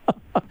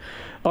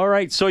 All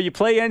right. So you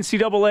play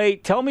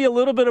NCAA. Tell me a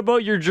little bit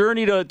about your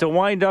journey to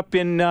wind up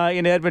in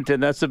Edmonton.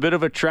 That's a bit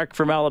of a trek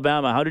from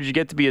Alabama. How did you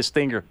get to be a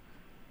Stinger?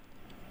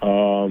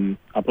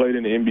 I played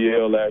in the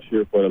NBL last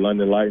year for the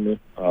London Lightning.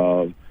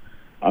 Our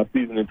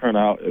season didn't turn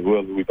out as well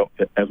as we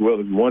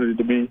wanted it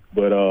to be.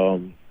 But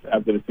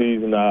after the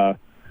season, I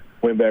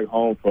went back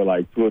home for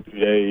like 2 or 3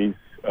 days.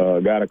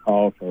 Got a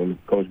call from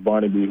Coach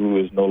Barnaby, who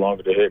is no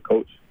longer the head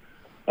coach.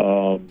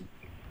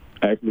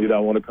 Asked me that I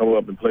want to come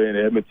up and play in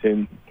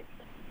Edmonton.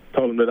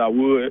 Told him that I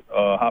would.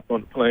 Hopped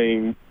on the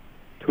plane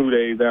 2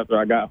 days after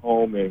I got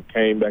home and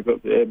came back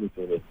up to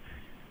Edmonton.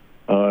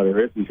 And, the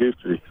rest is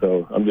history.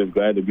 So I'm just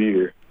glad to be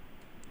here.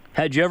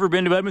 Had you ever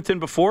been to Edmonton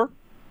before?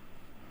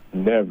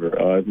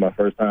 Never. It's my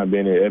first time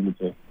being in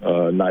Edmonton.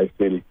 Nice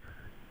city.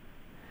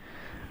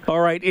 All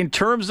right. In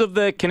terms of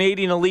the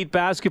Canadian Elite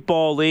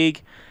Basketball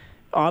League,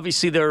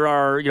 obviously there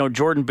are,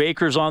 Jordan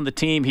Baker's on the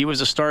team. He was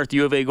a star at the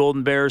U of A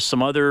Golden Bears.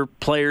 Some other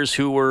players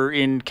who were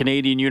in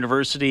Canadian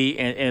University,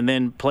 and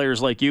then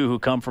players like you who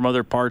come from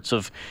other parts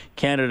of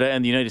Canada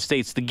and the United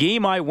States. The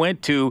game I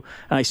went to,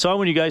 and I saw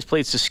when you guys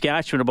played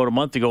Saskatchewan about a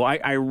month ago,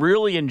 I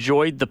really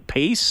enjoyed the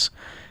pace.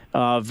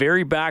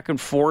 Very back and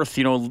forth.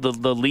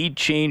 The lead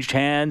changed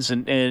hands,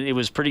 and it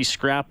was pretty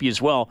scrappy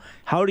as well.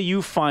 How do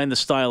you find the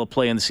style of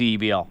play in the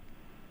CEBL?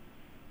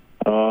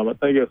 I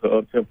think it's an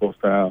up-tempo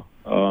style.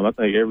 I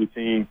think every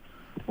team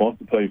wants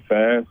to play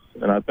fast,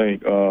 and I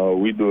think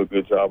we do a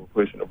good job of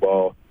pushing the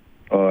ball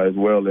as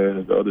well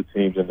as the other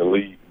teams in the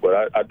league.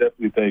 But I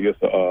definitely think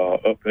it's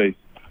an up-paced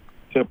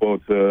tempo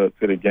to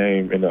the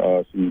game in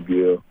the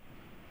CEBL.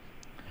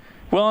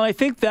 Well, I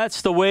think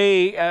that's the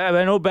way.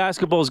 I know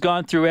basketball's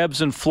gone through ebbs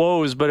and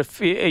flows, but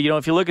if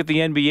you look at the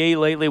NBA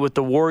lately with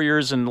the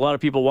Warriors, and a lot of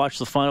people watch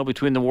the final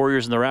between the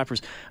Warriors and the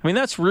Raptors. I mean,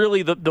 that's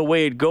really the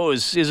way it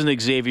goes, isn't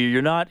it, Xavier?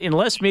 You're not,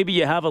 unless maybe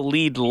you have a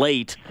lead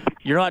late,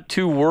 you're not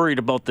too worried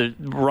about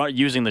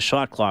using the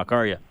shot clock,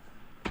 are you?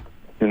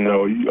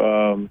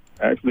 No,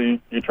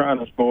 actually, you're trying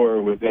to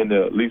score within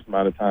the least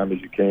amount of time as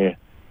you can.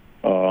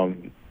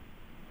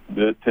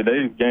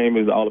 Today's game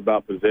is all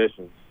about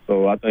possessions.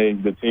 So I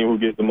think the team who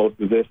gets the most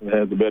possession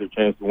has a better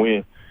chance to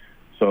win.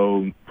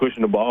 So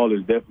pushing the ball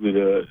is definitely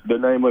the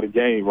name of the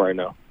game right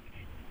now.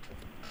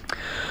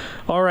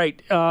 All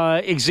right.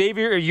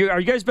 Xavier, are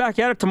you guys back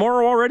at it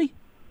tomorrow already?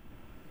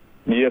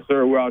 Yes,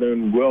 sir. We're out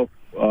in Guelph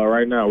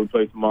right now. We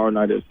play tomorrow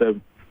night at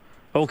 7.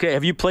 Okay.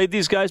 Have you played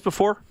these guys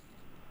before?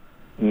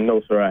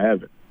 No, sir, I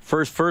haven't.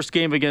 First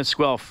game against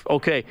Guelph.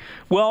 Okay.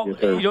 Well,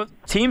 Yes,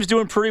 team's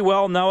doing pretty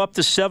well. Now up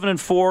to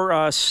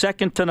 7-4,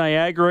 second to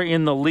Niagara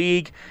in the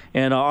league,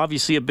 and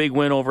obviously a big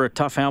win over a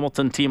tough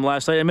Hamilton team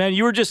last night. And man,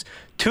 you were just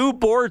 2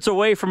 boards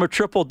away from a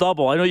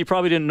triple-double. I know you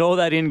probably didn't know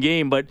that in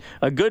game, but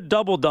a good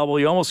double-double.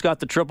 You almost got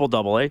the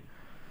triple-double, eh?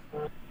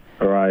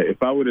 All right.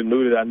 If I would have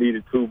knew that I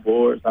needed 2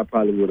 boards, I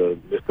probably would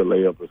have missed a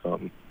layup or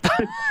something.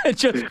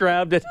 Just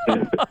grabbed it.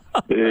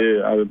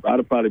 Yeah, I'd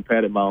have probably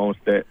padded my own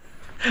stat.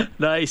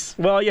 Nice.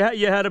 Well, you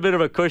had a bit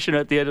of a cushion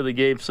at the end of the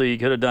game, so you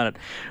could have done it.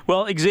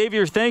 Well,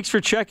 Xavier, thanks for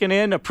checking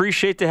in.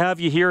 Appreciate to have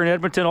you here in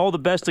Edmonton. All the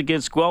best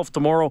against Guelph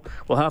tomorrow.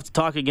 We'll have to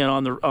talk again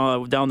on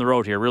the down the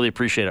road here. Really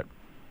appreciate it.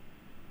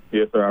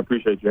 Yes, sir. I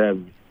appreciate you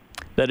having me.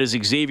 That is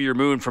Xavier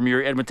Moon from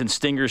your Edmonton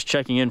Stingers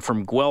checking in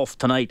from Guelph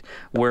tonight,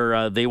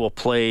 where they will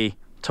play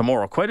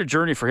tomorrow. Quite a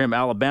journey for him.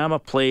 Alabama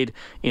played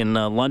in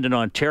London,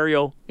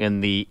 Ontario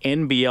in the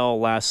NBL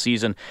last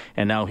season,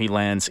 and now he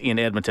lands in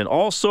Edmonton.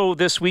 Also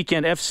this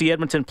weekend, FC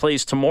Edmonton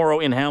plays tomorrow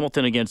in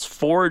Hamilton against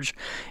Forge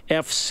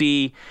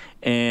FC,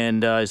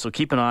 and so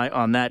keep an eye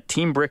on that.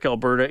 Team Brick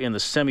Alberta in the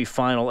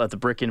semifinal at the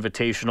Brick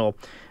Invitational.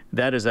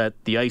 That is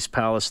at the Ice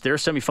Palace. Their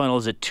semifinal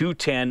is at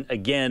 2:10.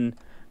 Again,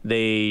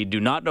 they do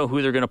not know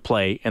who they're going to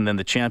play, and then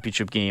the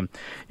championship game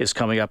is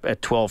coming up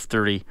at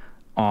 12:30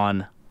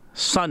 on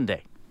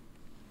Sunday.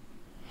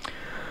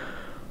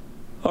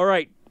 All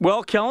right.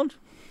 Well, Kellen,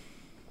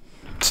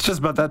 it's just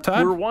about that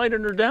time. We're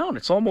winding her down.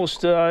 It's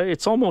almost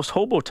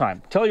hobo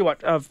time. Tell you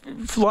what, a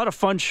lot of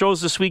fun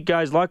shows this week,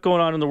 guys. A lot going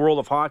on in the world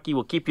of hockey.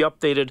 We'll keep you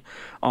updated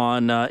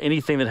on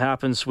anything that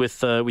happens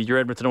with your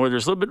Edmonton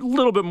Oilers. A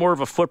little bit more of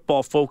a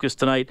football focus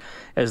tonight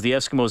as the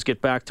Eskimos get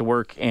back to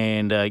work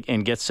and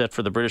get set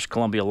for the British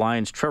Columbia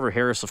Lions. Trevor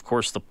Harris, of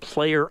course, the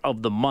Player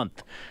of the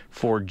Month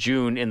for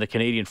June in the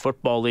Canadian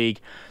Football League.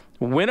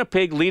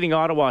 Winnipeg leading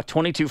Ottawa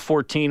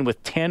 22-14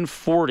 with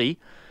 10:40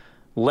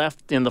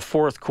 left in the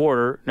fourth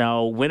quarter.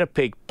 Now,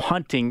 Winnipeg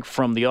punting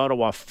from the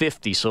Ottawa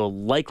 50, so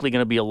likely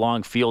going to be a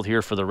long field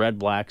here for the Red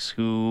Blacks,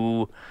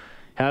 who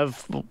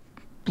have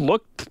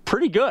looked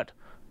pretty good.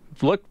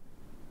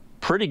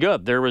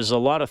 There was a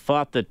lot of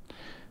thought that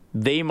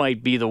they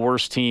might be the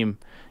worst team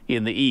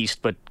in the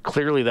East, but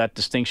clearly that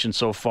distinction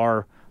so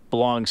far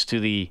belongs to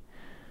the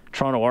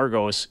Toronto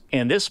Argos,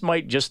 and this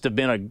might just have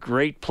been a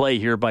great play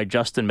here by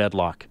Justin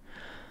Medlock.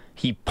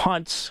 He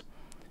punts,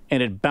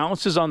 and it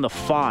bounces on the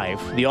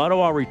 5. The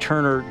Ottawa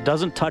returner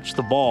doesn't touch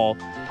the ball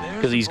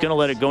because he's going to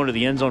let it go into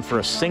the end zone for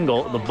a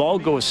single. The ball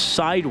goes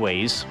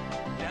sideways,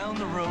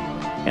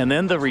 and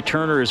then the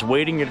returner is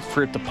waiting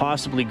for it to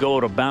possibly go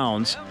out of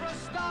bounds.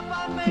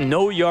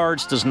 No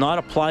yards does not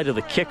apply to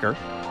the kicker.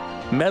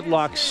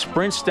 Medlock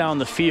sprints down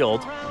the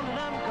field.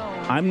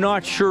 I'm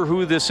not sure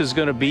who this is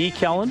going to be,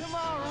 Kellen.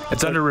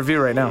 It's under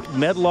review right now.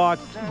 Medlock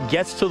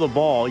gets to the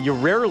ball. You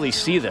rarely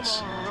see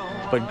this.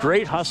 But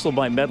great hustle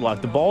by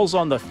Medlock. The ball's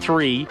on the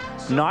 3,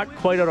 not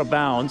quite out of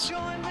bounds.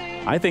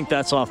 I think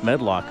that's off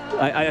Medlock.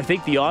 I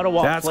think the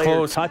Ottawa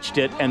player touched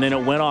it, and then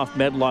it went off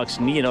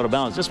Medlock's knee and out of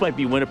bounds. This might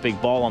be Winnipeg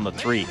ball on the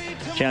 3.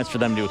 Chance for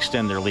them to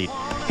extend their lead.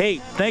 Hey,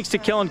 thanks to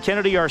Kellen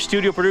Kennedy, our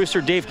studio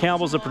producer. Dave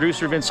Campbell's the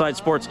producer of Inside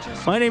Sports.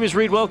 My name is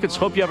Reed Wilkins.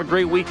 Hope you have a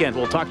great weekend.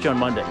 We'll talk to you on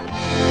Monday.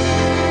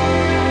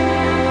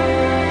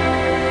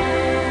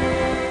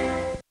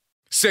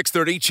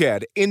 630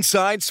 CHED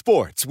Inside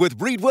Sports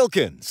with Reed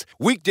Wilkins.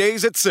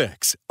 Weekdays at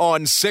 6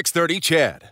 on 630 CHED.